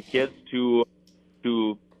for the kids to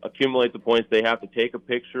accumulate the points, they have to take a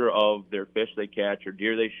picture of their fish they catch or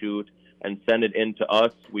deer they shoot and send it in to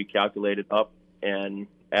us. We calculate it up and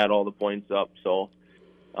add all the points up. So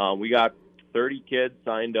we got 30 kids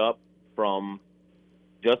signed up from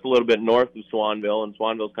just a little bit north of Swanville, and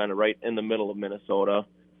Swanville's kind of right in the middle of Minnesota.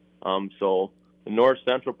 So the north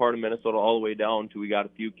central part of Minnesota all the way down to we got a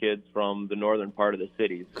few kids from the northern part of the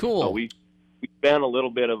cities. Cool. We spent a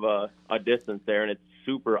little bit of a distance there, and it's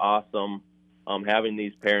super awesome having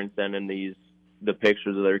these parents send in the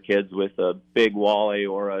pictures of their kids with a big walleye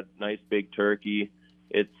or a nice big turkey.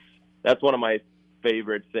 That's one of my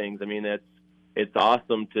favorite things. I mean, it's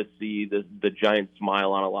awesome to see the giant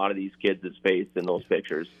smile on a lot of these kids' face in those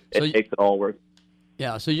pictures. It makes it all worth.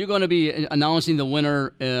 Yeah, so you're going to be announcing the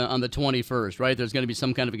winner on the 21st, right? There's going to be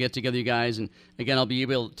some kind of a get-together, you guys. And, again, I'll be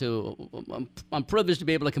able to I'm privileged to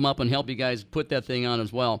be able to come up and help you guys put that thing on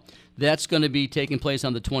as well. That's going to be taking place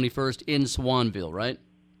on the 21st in Swanville, right?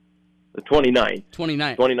 The 29th.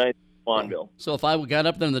 29th. Swanville. So if I got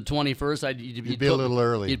up there on the 21st, you'd be a little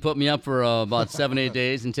early. You'd put me up for about 7-8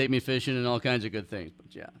 days and take me fishing and all kinds of good things.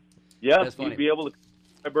 But, yeah. Yeah, that's funny. you'd be able to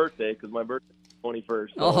my birthday because my birthday. 21st.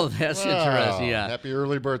 So. Oh, that's interesting. Yeah. Happy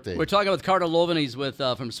early birthday. We're talking with Carter Loven. He's from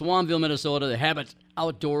Swanville, Minnesota, the Habit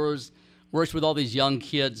Outdoors, works with all these young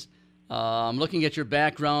kids. I'm looking at your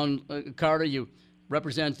background, Carter. You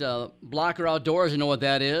represent Blocker Outdoors. I know what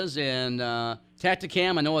that is. And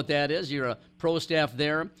Tacticam, I know what that is. You're a pro staff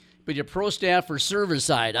there. But you're pro staff for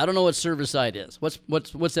Servicide. I don't know what Servicide is. What's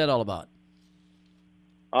that all about?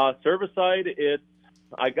 Servicide,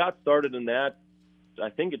 I got started in that I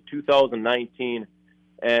think in 2019,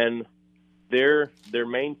 and their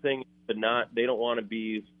main thing is they don't want to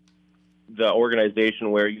be the organization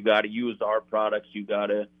where you got to use our products, you got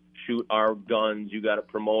to shoot our guns, you got to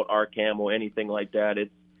promote our camo, anything like that.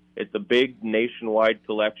 It's a big nationwide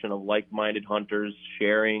collection of like-minded hunters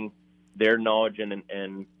sharing their knowledge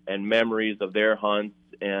and memories of their hunts.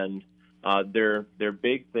 And their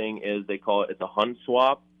big thing is they call it's a hunt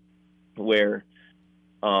swap, where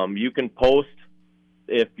you can post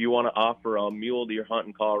if you want to offer a mule deer hunt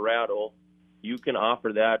in Colorado, you can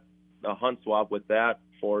offer that a hunt swap with that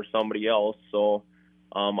for somebody else. So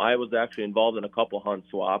I was actually involved in a couple hunt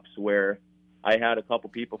swaps where I had a couple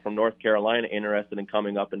people from North Carolina interested in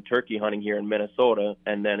coming up and turkey hunting here in Minnesota,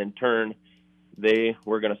 and then in turn they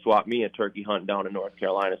were going to swap me a turkey hunt down in North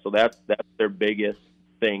Carolina. So that's their biggest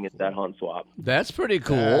thing, is that hunt swap. That's pretty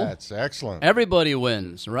cool. That's excellent. Everybody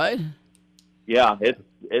wins, right? Yeah, it's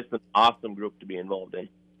an awesome group to be involved in.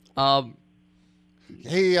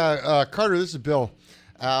 Hey, Carter, this is Bill.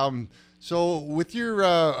 So with your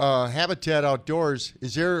Habitat Outdoors,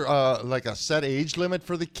 is there like a set age limit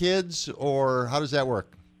for the kids, or how does that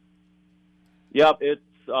work? Yep, it's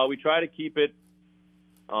we try to keep it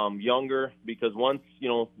younger, because once,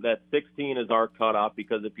 that 16 is our cutoff,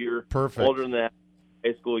 because if you're older than that,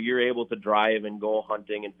 high school, you're able to drive and go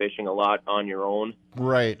hunting and fishing a lot on your own.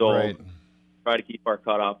 Right, so right. Try to keep our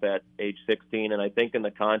cutoff at age 16, and I think in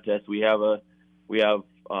the contest we have a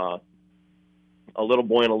little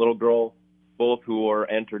boy and a little girl, both who are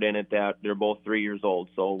entered in it, that they're both 3 years old.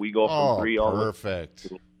 So we go from 3 all the way.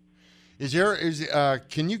 Perfect.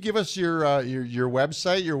 Can you give us your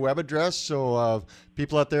website, your web address, so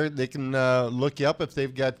people out there, they can look you up if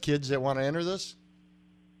they've got kids that want to enter this?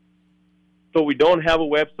 So we don't have a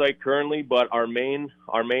website currently, but our main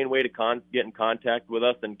way to get in contact with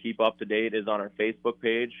us and keep up to date is on our Facebook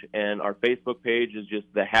page, and our Facebook page is just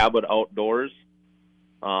The Habit Outdoors.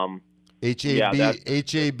 HABIT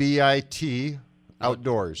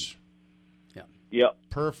Outdoors. Yeah. Yep.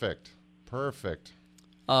 Perfect.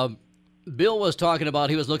 Bill was talking about,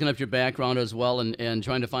 he was looking up your background as well and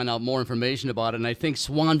trying to find out more information about it. And I think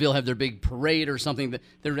Swanville had their big parade or something,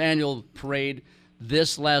 their annual parade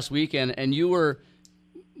this last weekend, and you were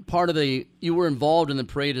you were involved in the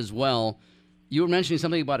parade as well. You were mentioning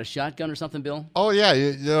something about a shotgun or something, Bill? Oh, yeah.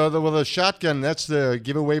 The shotgun, that's the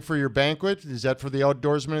giveaway for your banquet. Is that for the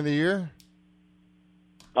Outdoorsman of the Year?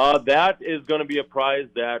 That is going to be a prize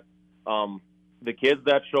that the kids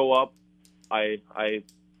that show up, I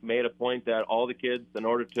made a point that all the kids, in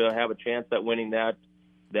order to have a chance at winning that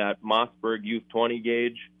Mossberg Youth 20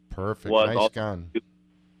 gauge. Perfect. Nice gun.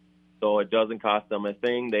 So it doesn't cost them a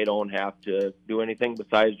thing. They don't have to do anything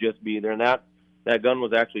besides just be there. And that gun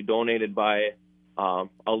was actually donated by a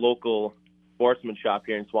local sportsman shop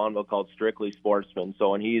here in Swanville called Strictly Sportsman.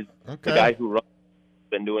 So, and he's the guy who runs,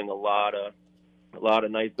 been doing a lot of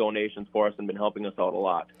nice donations for us and been helping us out a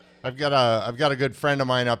lot. I've got a good friend of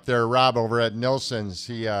mine up there, Rob, over at Nilsson's.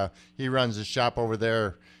 He runs a shop over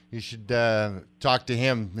there. You should talk to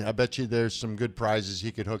him. I bet you there's some good prizes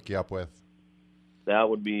he could hook you up with. That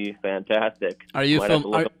would be fantastic. Are you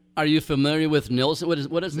familiar with Nilsson? What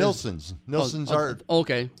is Nilsson's? Nilsson's Art.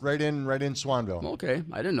 Okay. Right in Swanville. Okay,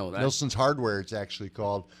 I didn't know that. Nilsson's Hardware, it's actually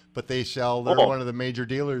called, but they're one of the major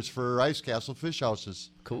dealers for Ice Castle fish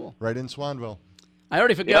houses. Cool. Right in Swanville. I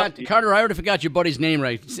already forgot, Carter. I already forgot your buddy's name.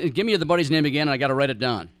 Right? Give me the buddy's name again, and I got to write it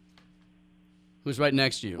down. Who's right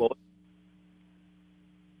next to you? What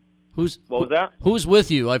was that? Who's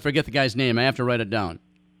with you? I forget the guy's name. I have to write it down.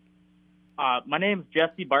 My name's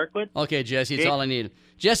Jesse Barkwitz. Okay, Jesse, it's all I need.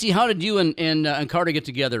 Jesse, how did you and Carter get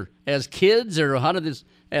together? As kids, or how did this,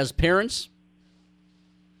 as parents?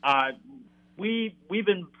 We've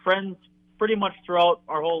been friends pretty much throughout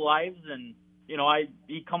our whole lives, and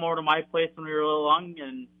he'd come over to my place when we were little young,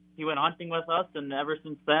 and he went hunting with us, and ever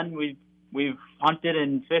since then we've hunted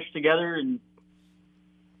and fished together, and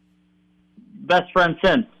best friends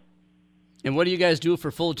since. And what do you guys do for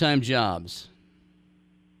full-time jobs?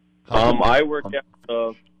 I work at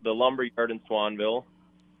the lumber yard in Swanville.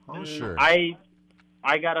 Oh, sure. I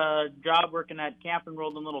got a job working at Camping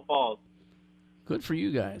World in Little Falls. Good for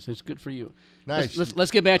you guys. It's good for you. Nice.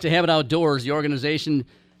 Let's get back to Habit Outdoors, the organization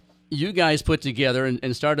you guys put together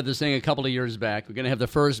and started this thing a couple of years back. We're going to have the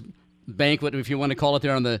first banquet, if you want to call it,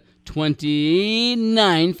 there on the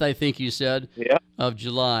 29th, I think you said, of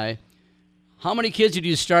July. How many kids did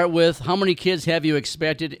you start with? How many kids have you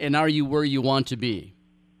expected, and are you where you want to be?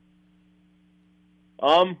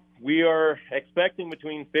 We are expecting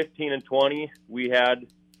between 15 and 20. We have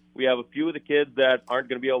a few of the kids that aren't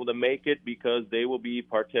going to be able to make it because they will be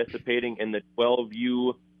participating in the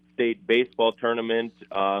 12U state baseball tournament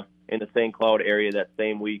in the St. Cloud area that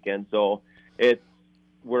same weekend. So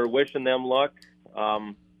we're wishing them luck.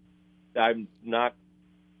 I'm not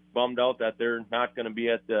bummed out that they're not going to be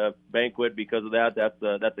at the banquet because of that.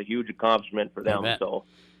 That's a huge accomplishment for them. So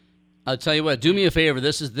I'll tell you what, do me a favor.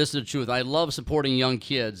 This is the truth. I love supporting young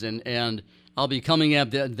kids, and I'll be coming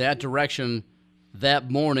at that direction that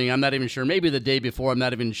morning. I'm not even sure. Maybe the day before. I'm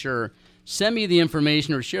not even sure. Send me the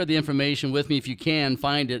information or share the information with me if you can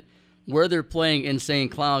find it, where they're playing in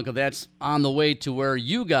St. Cloud, because that's on the way to where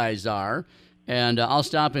you guys are. And I'll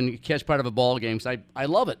stop and catch part of a ball game because I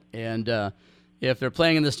love it. And if they're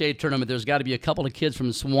playing in the state tournament, there's got to be a couple of kids from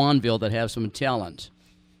Swanville that have some talent.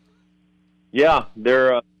 Yeah,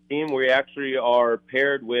 they're a team. We actually are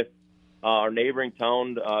paired with our neighboring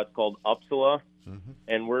town. It's called Uppsala,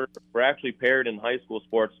 and we're actually paired in high school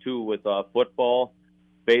sports too with football,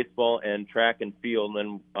 baseball, and track and field.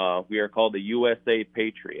 And we are called the USA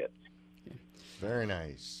Patriots. Very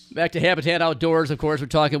nice. Back to Habitat Outdoors, of course. We're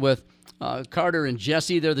talking with Carter and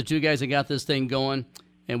Jesse. They're the two guys that got this thing going.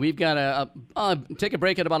 And we've got to take a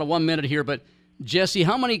break at about 1 minute here, but Jesse,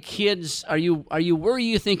 how many kids are you where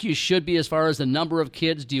you think you should be as far as the number of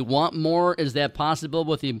kids? Do you want more? Is that possible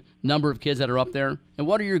with the number of kids that are up there? And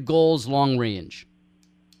what are your goals long range?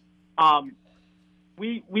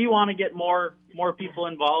 We want to get more people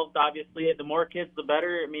involved. Obviously, the more kids, the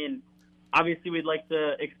better. I mean, obviously, we'd like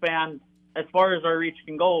to expand as far as our reach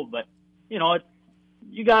can go, but you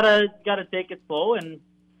gotta take it slow and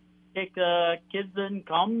take kids and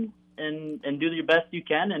come and do your best you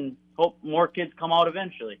can and hope more kids come out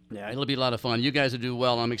eventually. Yeah, it'll be a lot of fun. You guys will do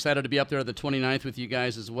well. I'm excited to be up there the 29th with you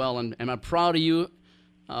guys as well, and I'm proud of you.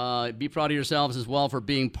 Be proud of yourselves as well for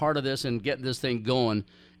being part of this and getting this thing going.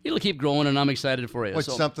 It'll keep growing, and I'm excited for you.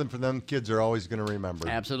 It's something for them kids are always going to remember.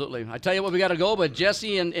 Absolutely. I tell you what, we got to go, but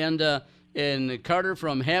Jesse and Carter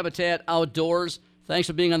from Habitat Outdoors, thanks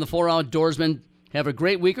for being on the 4 Outdoorsmen. Have a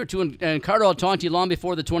great week or two, and Carter, I'll talk to you long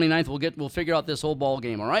before the 29th. We'll figure out this whole ball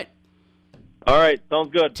game, all right? All right,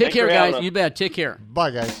 sounds good. Take care, guys. You bet. Take care.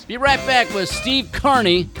 Bye, guys. Be right back with Steve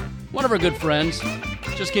Carney, one of our good friends.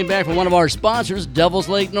 Just came back from one of our sponsors, Devil's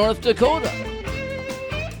Lake, North Dakota.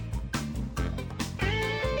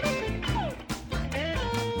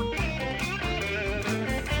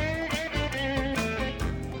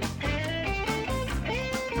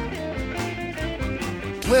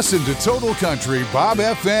 Listen to Total Country Bob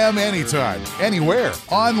FM anytime, anywhere,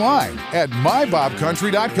 online at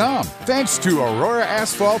mybobcountry.com. Thanks to Aurora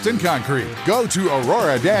Asphalt and Concrete. Go to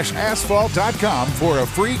aurora-asphalt.com for a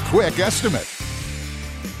free quick estimate.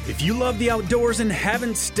 If you love the outdoors and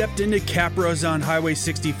haven't stepped into Capra's on Highway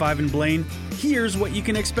 65 in Blaine, here's what you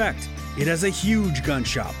can expect. It has a huge gun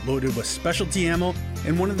shop loaded with specialty ammo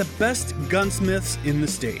and one of the best gunsmiths in the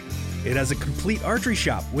state. It has a complete archery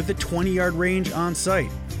shop with a 20-yard range on site.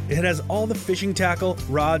 It has all the fishing tackle,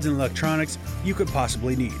 rods, and electronics you could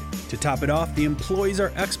possibly need. To top it off, the employees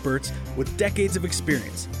are experts with decades of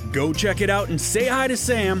experience. Go check it out and say hi to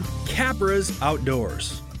Sam, Capra's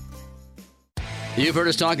Outdoors. You've heard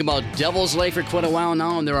us talk about Devil's Lake for quite a while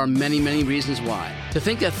now, and there are many, many reasons why. To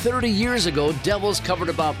think that 30 years ago, Devil's covered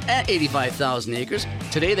about 85,000 acres.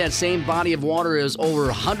 Today, that same body of water is over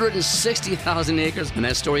 160,000 acres, and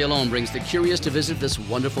that story alone brings the curious to visit this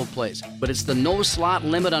wonderful place. But it's the no-slot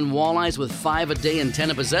limit on walleyes with 5 a day and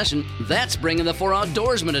 10 a possession. That's bringing the 4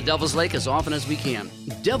 Outdoorsmen to Devil's Lake as often as we can.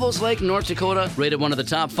 Devil's Lake, North Dakota, rated one of the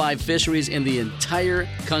top 5 fisheries in the entire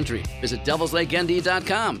country. Visit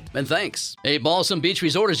devilslakend.com, and thanks. Hey, Balsam Beach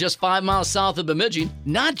Resort is just 5 miles south of Bemidji.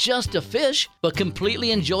 Not just to fish, but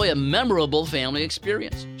completely enjoy a memorable family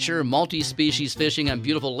experience. Sure, multi-species fishing on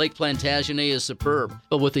beautiful Lake Plantagenet is superb,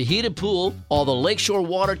 but with the heated pool, all the lakeshore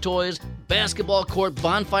water toys, basketball court,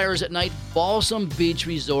 bonfires at night, Balsam Beach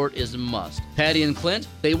Resort is a must. Patty and Clint,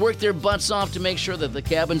 they work their butts off to make sure that the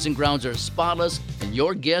cabins and grounds are spotless, and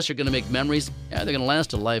your guests are going to make memories, they're going to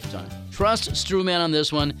last a lifetime. Trust Strewman on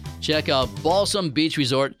this one. Check out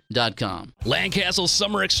balsambeachresort.com. Lancaster's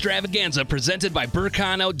Summer Extravaganza, presented by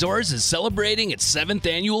Burcon Outdoors, is celebrating its 7th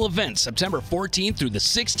annual event, September 14th through the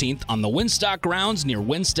 16th on the Winstock grounds near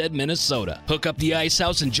Winstead, Minnesota. Hook up the ice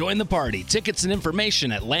house and join the party. Tickets and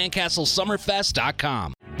information at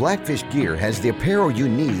lancastlesummerfest.com. Blackfish Gear has the apparel you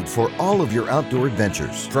need for all of your outdoor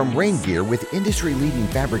adventures. From rain gear with industry-leading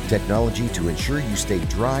fabric technology to ensure you stay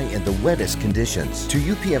dry in the wettest conditions, to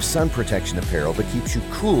UPF sun protection apparel that keeps you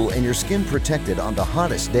cool and your skin protected on the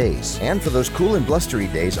hottest days. And for those cool and blustery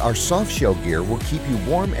days, our soft shell gear will keep you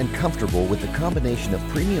warm and comfortable with the combination of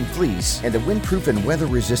premium fleece and a windproof and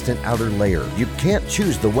weather-resistant outer layer. You can't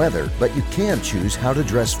choose the weather, but you can choose how to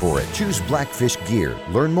dress for it. Choose Blackfish Gear.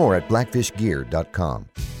 Learn more at blackfishgear.com.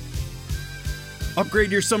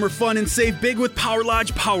 Upgrade your summer fun and save big with Power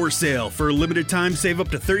Lodge Power Sale. For a limited time, save up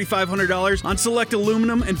to $3,500 on select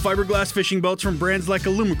aluminum and fiberglass fishing boats from brands like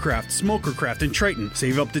Alumacraft, Smokercraft, and Triton.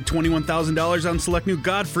 Save up to $21,000 on select new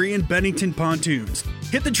Godfrey and Bennington pontoons.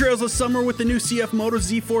 Hit the trails this summer with the new CF Moto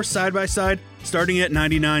Z4 side-by-side starting at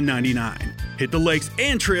 $99.99. Hit the lakes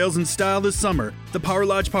and trails in style this summer. The Power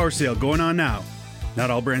Lodge Power Sale going on now.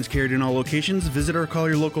 Not all brands carried in all locations. Visit or call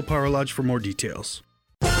your local Power Lodge for more details.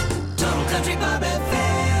 Total Country Bob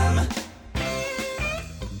FM.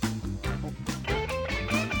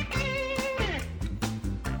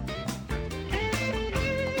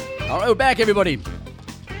 All right, we're back, everybody.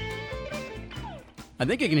 I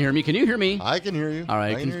think you can hear me. Can you hear me? I can hear you. All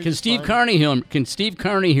right. Can Can Steve Carney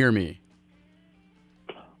hear me?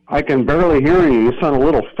 I can barely hear you. You sound a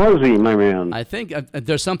little fuzzy, my man. I think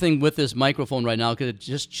there's something with this microphone right now because it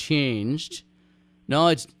just changed. No,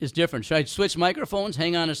 it's different. Should I switch microphones?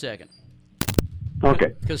 Hang on a second.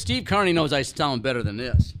 Okay. Because Steve Carney knows I sound better than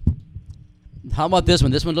this. How about this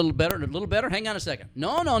one? This one a little better? A little better? Hang on a second.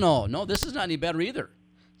 No. This is not any better either.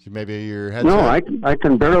 So maybe your headset. No, I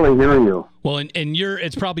can barely hear you. Well, and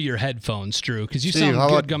it's probably your headphones, Drew, because you Steve, sound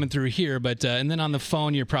good coming through here, but and then on the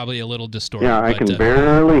phone you're probably a little distorted. Yeah, I can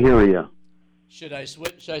barely hear you. Should I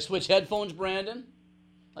switch headphones, Brandon?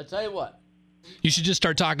 I'll tell you what. You should just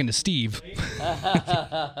start talking to Steve.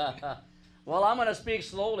 Well, I'm going to speak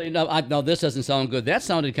slowly. No, this doesn't sound good. That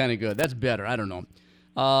sounded kind of good. That's better. I don't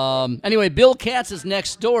know. Anyway, Bill Katz is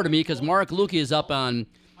next door to me because Mark Lukey is up on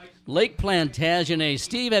Lake Plantagenet.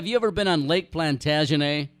 Steve, have you ever been on Lake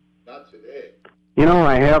Plantagenet? You know,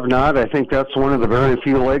 I have not. I think that's one of the very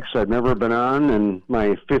few lakes I've never been on in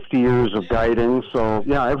my 50 years of guiding. So,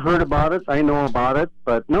 yeah, I've heard about it. I know about it.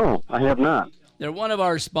 But, no, I have not. They're one of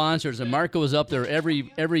our sponsors, and Mark goes up there every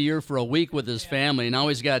year for a week with his family. Now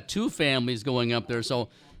he's got two families going up there. So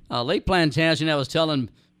Lake Plantagenet, I was telling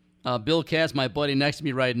Bill Katz, my buddy next to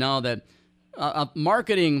me right now, that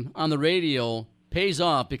marketing on the radio pays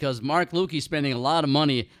off because Mark Lukey's spending a lot of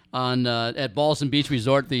money on at Balsam Beach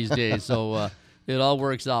Resort these days. So it all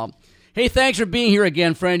works out. Hey, thanks for being here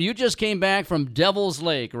again, friend. You just came back from Devil's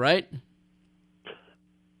Lake, right?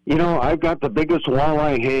 You know, I've got the biggest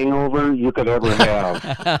walleye hangover you could ever have.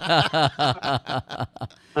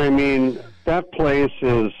 I mean, that place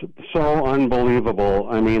is so unbelievable.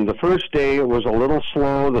 I mean, the first day it was a little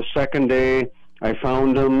slow. The second day I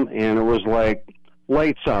found them, and it was like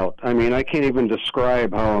lights out. I mean, I can't even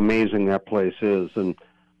describe how amazing that place is. And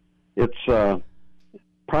it's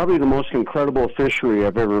probably the most incredible fishery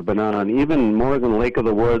I've ever been on, even more than Lake of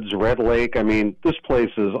the Woods, Red Lake. I mean, this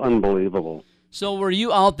place is unbelievable. So were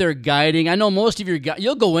you out there guiding? I know most of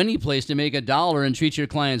you'll go any place to make $1 and treat your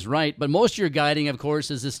clients right, but most of your guiding, of course,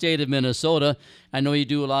 is the state of Minnesota. I know you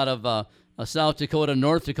do a lot of South Dakota,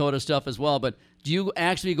 North Dakota stuff as well, but do you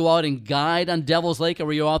actually go out and guide on Devil's Lake, or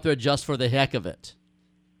were you out there just for the heck of it?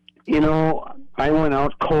 You know, I went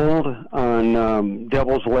out cold on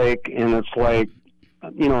Devil's Lake, and it's like,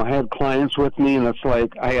 you know, I had clients with me, and it's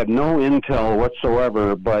like I had no intel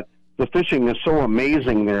whatsoever, but the fishing is so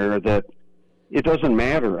amazing there that it doesn't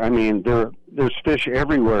matter. I mean, there's fish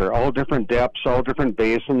everywhere, all different depths, all different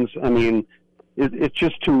basins. I mean, it's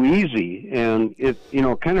just too easy, and it, you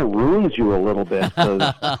know, kind of ruins you a little bit.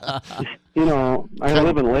 'Cause, you know, I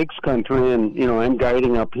live in lakes country, and, you know, I'm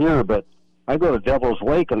guiding up here, but I go to Devil's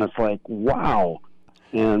Lake, and it's like, wow.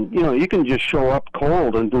 And, you know, you can just show up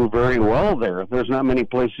cold and do very well there. There's not many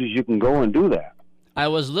places you can go and do that. I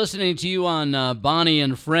was listening to you on Bonnie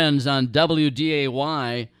and Friends on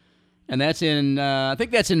WDAY, and that's in, I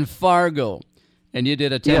think that's in Fargo. And you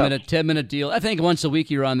did a 10-minute deal. I think once a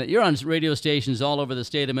week you're on radio stations all over the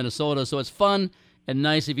state of Minnesota, so it's fun and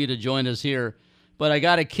nice of you to join us here. But I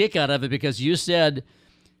got a kick out of it because you said,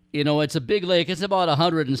 you know, it's a big lake. It's about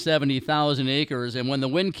 170,000 acres, and when the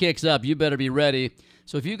wind kicks up, you better be ready.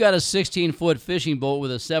 So if you got a 16-foot fishing boat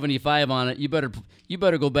with a 75 on it, you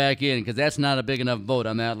better go back in because that's not a big enough boat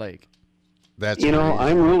on that lake. That's you know,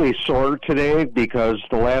 I'm really sore today because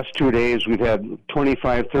the last 2 days we've had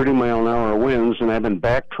 25, 30-mile-an-hour winds, and I've been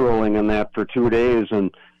back trolling on that for 2 days.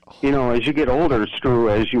 And, you know, as you get older,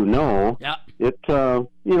 Stu, as you know, it,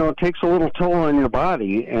 you know, it takes a little toll on your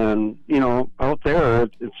body. And, you know, out there,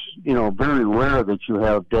 it's, you know, very rare that you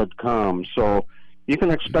have dead calm. So you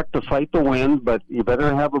can expect to fight the wind, but you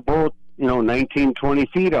better have a boat, you know, 19, 20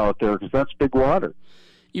 feet out there because that's big water.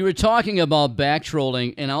 You were talking about back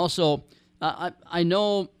trolling, and also I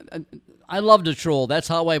know I love to troll. That's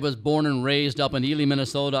how I was born and raised up in Ely,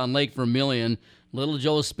 Minnesota on Lake Vermilion. Little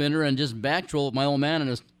Joe Spinner, and just back troll with my old man and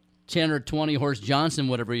his 10 or 20 horse Johnson,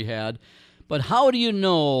 whatever he had. But how do you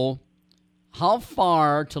know how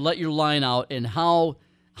far to let your line out, and how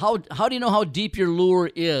do you know how deep your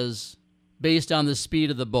lure is based on the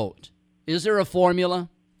speed of the boat? Is there a formula?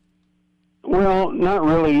 Well, not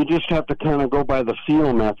really. You just have to kind of go by the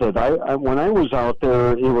feel method. I when I was out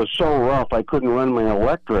there, it was so rough I couldn't run my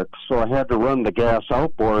electric, so I had to run the gas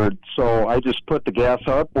outboard. So I just put the gas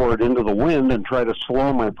outboard into the wind and try to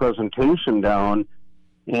slow my presentation down.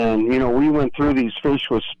 And, we went through these fish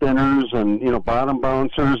with spinners and, bottom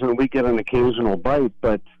bouncers, and we get an occasional bite,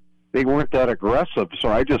 but they weren't that aggressive. So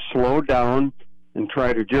I just slowed down and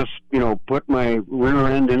tried to just, put my rear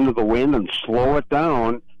end into the wind and slow it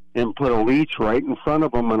down and put a leech right in front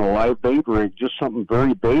of them and a live bait rig, just something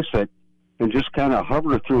very basic, and just kind of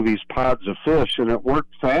hover through these pods of fish, and it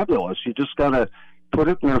worked fabulous. You just got to put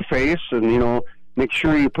it in their face and, make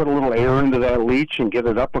sure you put a little air into that leech and get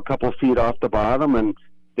it up a couple feet off the bottom, and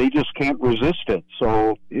they just can't resist it.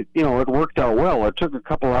 So, it worked out well. It took a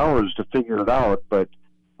couple hours to figure it out, but,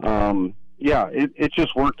 it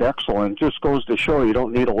just worked excellent. It just goes to show you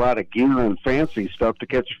don't need a lot of gear and fancy stuff to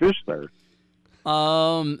catch fish there.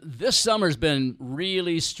 This summer's been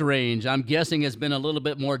really strange. I'm guessing it's been a little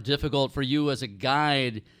bit more difficult for you as a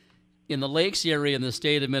guide in the lakes area in the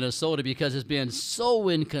state of Minnesota because it's been so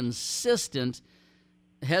inconsistent.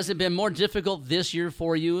 Has it been more difficult this year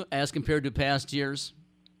for you as compared to past years?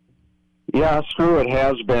 Yeah, it's true. It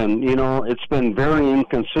has been. It's been very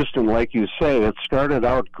inconsistent, like you say. It started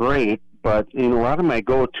out great, but a lot of my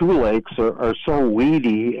go-to lakes are so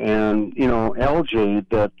weedy and, algae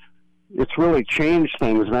that it's really changed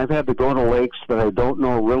things. And I've had to go to lakes that I don't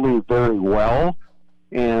know really very well,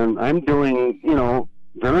 and I'm doing,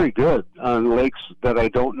 very good on lakes that I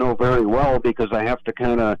don't know very well because I have to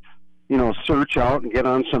kind of, search out and get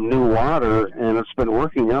on some new water, and it's been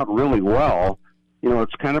working out really well.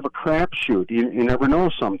 It's kind of a crapshoot. You never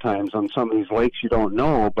know sometimes on some of these lakes you don't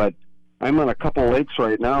know, but I'm on a couple lakes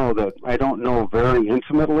right now that I don't know very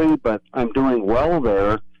intimately, but I'm doing well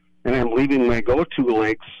there, and I'm leaving my go-to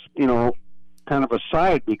lakes, kind of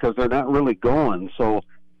aside because they're not really going. So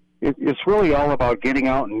it's really all about getting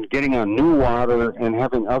out and getting on new water and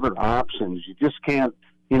having other options. You just can't,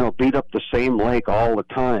 beat up the same lake all the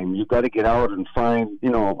time. You've got to get out and find,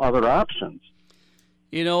 other options.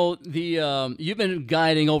 You've been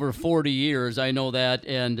guiding over 40 years. I know that,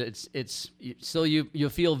 and it's so you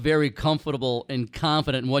feel very comfortable and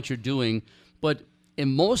confident in what you're doing. But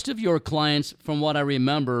in most of your clients, from what I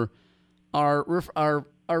remember, are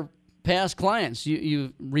past clients.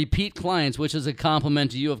 You repeat clients, which is a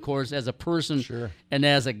compliment to you, of course, as a person and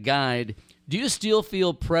as a guide. Do you still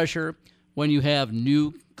feel pressure when you have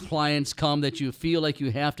new clients come that you feel like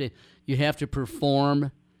you have to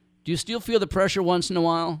perform? Do you still feel the pressure once in a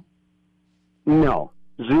while? No,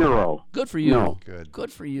 zero. Good for you. No.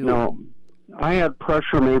 Good for you. No, I had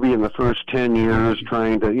pressure maybe in the first 10 years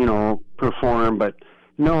trying to, perform, but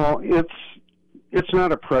no, it's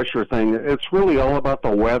not a pressure thing. It's really all about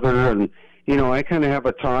the weather, and, I kind of have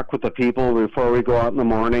a talk with the people before we go out in the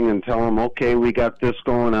morning and tell them, okay, we got this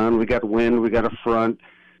going on, we got wind, we got a front,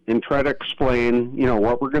 and try to explain,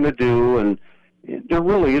 what we're going to do, and there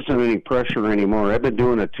really isn't any pressure anymore. I've been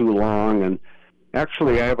doing it too long, and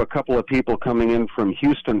actually I have a couple of people coming in from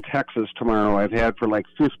Houston, Texas tomorrow I've had for like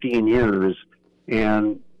 15 years,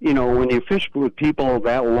 and, when you fish with people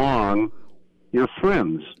that long, you're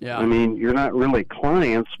friends. Yeah. I mean, you're not really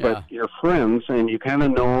clients, but you're friends, and you kind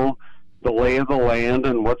of know the lay of the land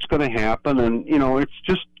and what's going to happen, and, it's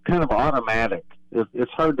just kind of automatic.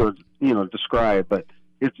 It's hard to, describe, but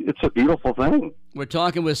it's a beautiful thing. We're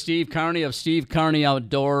talking with Steve Carney of Steve Carney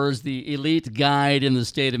Outdoors, the elite guide in the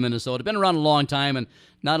state of Minnesota. Been around a long time, and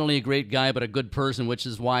not only a great guy, but a good person, which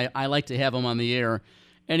is why I like to have him on the air.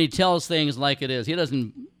 And he tells things like it is. He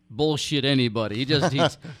doesn't bullshit anybody. He just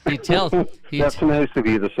he tells. That's nice of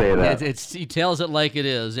you to say that. He tells it like it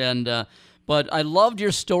is. And but I loved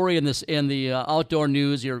your story in the Outdoor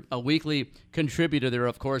News. You're a weekly contributor there,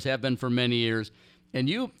 of course, have been for many years. And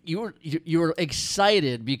you were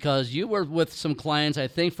excited because you were with some clients, I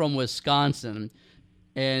think, from Wisconsin,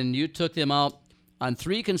 and you took them out on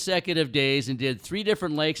 3 consecutive days and did 3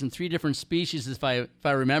 different lakes and 3 different species, if I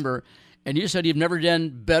remember. And you said you've never done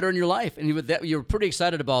better in your life, and you were pretty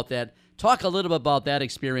excited about that. Talk a little bit about that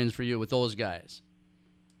experience for you with those guys.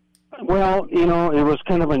 Well, it was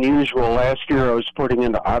kind of unusual. Last year I was putting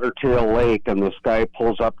into Ottertail Lake, and this guy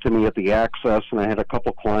pulls up to me at the access, and I had a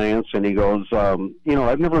couple clients, and he goes,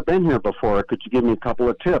 I've never been here before. Could you give me a couple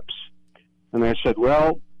of tips? And I said,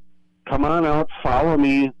 well, come on out, follow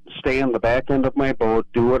me, stay in the back end of my boat,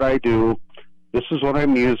 do what I do. This is what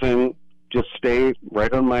I'm using. Just stay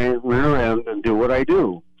right on my rear end and do what I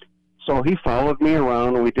do. So he followed me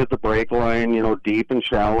around, and we did the break line, deep and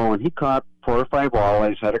shallow, and he caught 4 or 5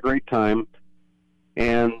 walleyes, had a great time,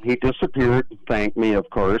 and he disappeared, thanked me, of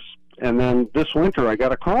course. And then this winter, I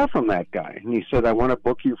got a call from that guy, and he said, I want to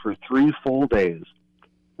book you for 3 full days.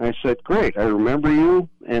 I said, great, I remember you,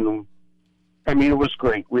 and it was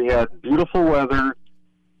great. We had beautiful weather,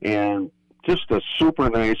 and just a super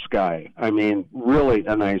nice guy. Really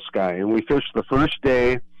a nice guy. And we fished the first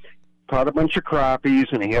day, caught a bunch of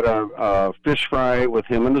crappies, and he had a fish fry with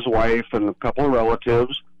him and his wife and a couple of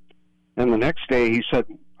relatives. And the next day he said,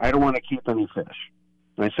 I don't want to keep any fish.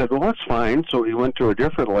 And I said, well, that's fine. So we went to a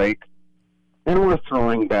different lake, and we're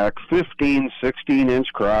throwing back 15, 16-inch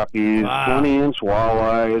crappies, 20-inch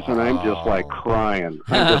walleyes, and I'm just like crying.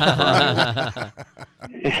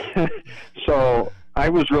 So I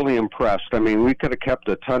was really impressed. We could have kept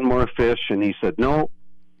a ton more fish, and he said, no,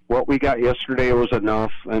 what we got yesterday was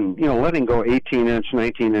enough. And, letting go 18-inch,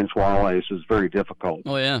 19-inch walleyes is very difficult.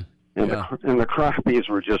 Oh, yeah. And the crappies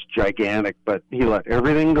were just gigantic, but he let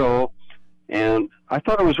everything go. And I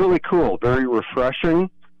thought it was really cool, very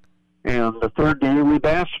refreshing. And the third day we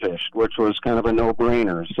bass fished, which was kind of a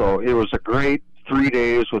no-brainer. So it was a great 3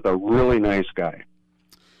 days with a really nice guy.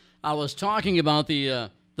 I was talking about the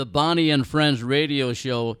Bonnie and Friends radio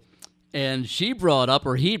show, and he brought up,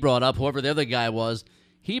 whoever the other guy was,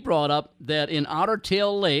 he brought up that in Otter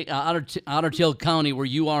Tail County, where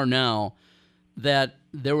you are now, that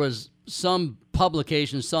there was some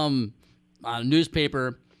publication, some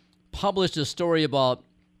newspaper published a story about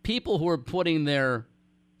people who were putting their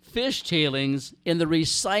fish tailings in the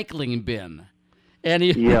recycling bin. And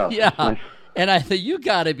and I thought, you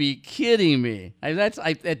got to be kidding me.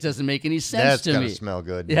 That doesn't make any sense to me. That's got to smell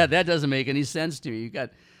good. Yeah, that doesn't make any sense to me.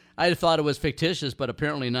 I thought it was fictitious, but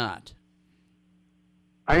apparently not.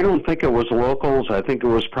 I don't think it was locals. I think it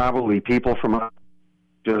was probably people from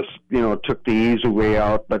just, took the easy way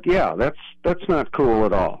out. But yeah, that's not cool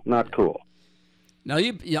at all. Not cool. Now,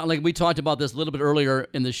 like we talked about this a little bit earlier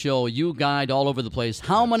in the show, you guide all over the place.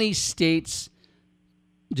 How many states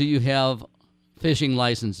do you have fishing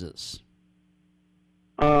licenses?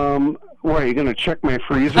 Are you going to check my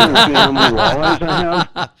freezer and see how many walleyes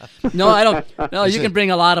I have? No, I don't. No, you can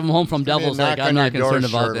bring a lot of them home from Devil's Lake. I'm not concerned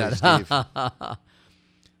about that.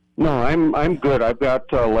 No, I'm good. I've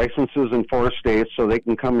got licenses in 4 states, so they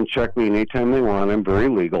can come and check me anytime they want. I'm very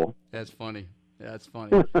legal. That's funny.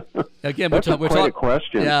 Again, we're quite a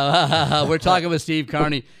question. Yeah, we're talking with Steve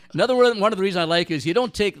Carney. One of the reasons I like is you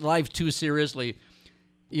don't take life too seriously.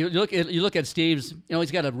 You look at Steve's.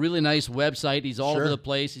 He's got a really nice website. He's all over the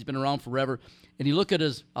place. He's been around forever. And you look at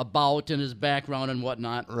his about and his background and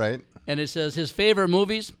whatnot. Right. And it says his favorite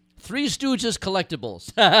movies: Three Stooges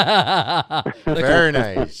collectibles. Very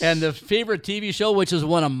nice. And the favorite TV show, which is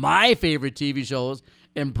one of my favorite TV shows,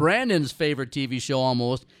 and Brandon's favorite TV show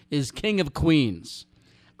almost, is King of Queens.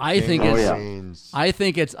 Every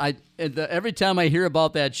time I hear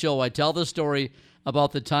about that show, I tell the story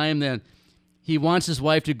about the time that he wants his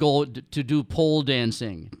wife to go to do pole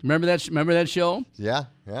dancing. Remember that show? Yeah.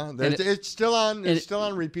 It's still on. It's still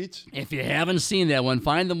on repeats. If you haven't seen that one,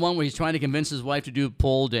 find the one where he's trying to convince his wife to do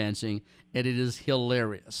pole dancing, and it is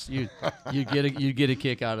hilarious. You get a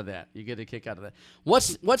kick out of that. You get a kick out of that.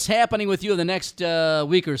 What's happening with you in the next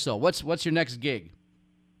week or so? What's your next gig?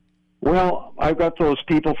 Well, I've got those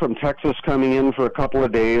people from Texas coming in for a couple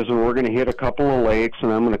of days, and we're going to hit a couple of lakes,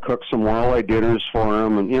 and I'm going to cook some walleye dinners for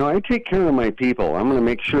them. And, I take care of my people. I'm going to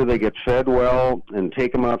make sure they get fed well and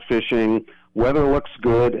take them out fishing. Weather looks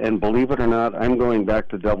good, and believe it or not, I'm going back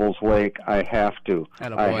to Devil's Lake. I have to.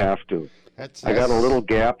 I have to. I got a little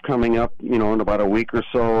gap coming up, in about a week or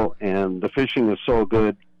so, and the fishing is so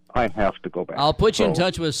good. I have to go back. I'll put you in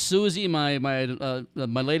touch with Susie, my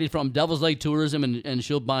lady from Devil's Lake Tourism, and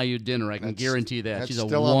she'll buy you dinner. I can guarantee that. She's a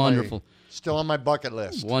wonderful. Still on my bucket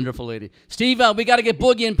list. Wonderful lady. Steve, we got to get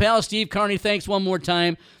boogieing, pal. Steve Carney, thanks one more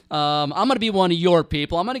time. I'm going to be one of your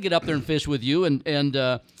people. I'm going to get up there and fish with you, and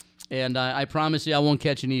I promise you I won't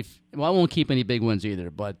catch any. Well, I won't keep any big ones either,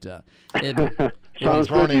 but. Sounds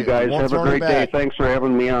good, you guys. Have a great day. Thanks for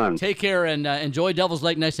having me on. Take care and enjoy Devil's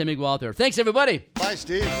Lake next time you go out there. Thanks, everybody. Bye,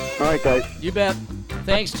 Steve. All right, guys. You bet.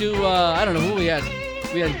 Thanks to, I don't know who we had.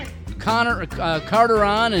 We had Carter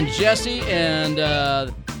on and Jesse and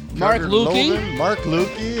Mark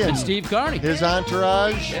Lukey. And Steve Carney. His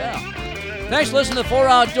entourage. Yeah. Thanks for listening to 4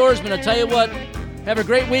 Outdoorsmen. I tell you what, have a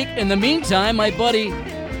great week. In the meantime, my buddy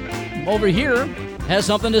over here has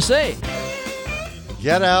something to say.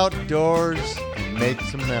 Get outdoors and make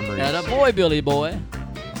some memories. Atta boy, Billy boy.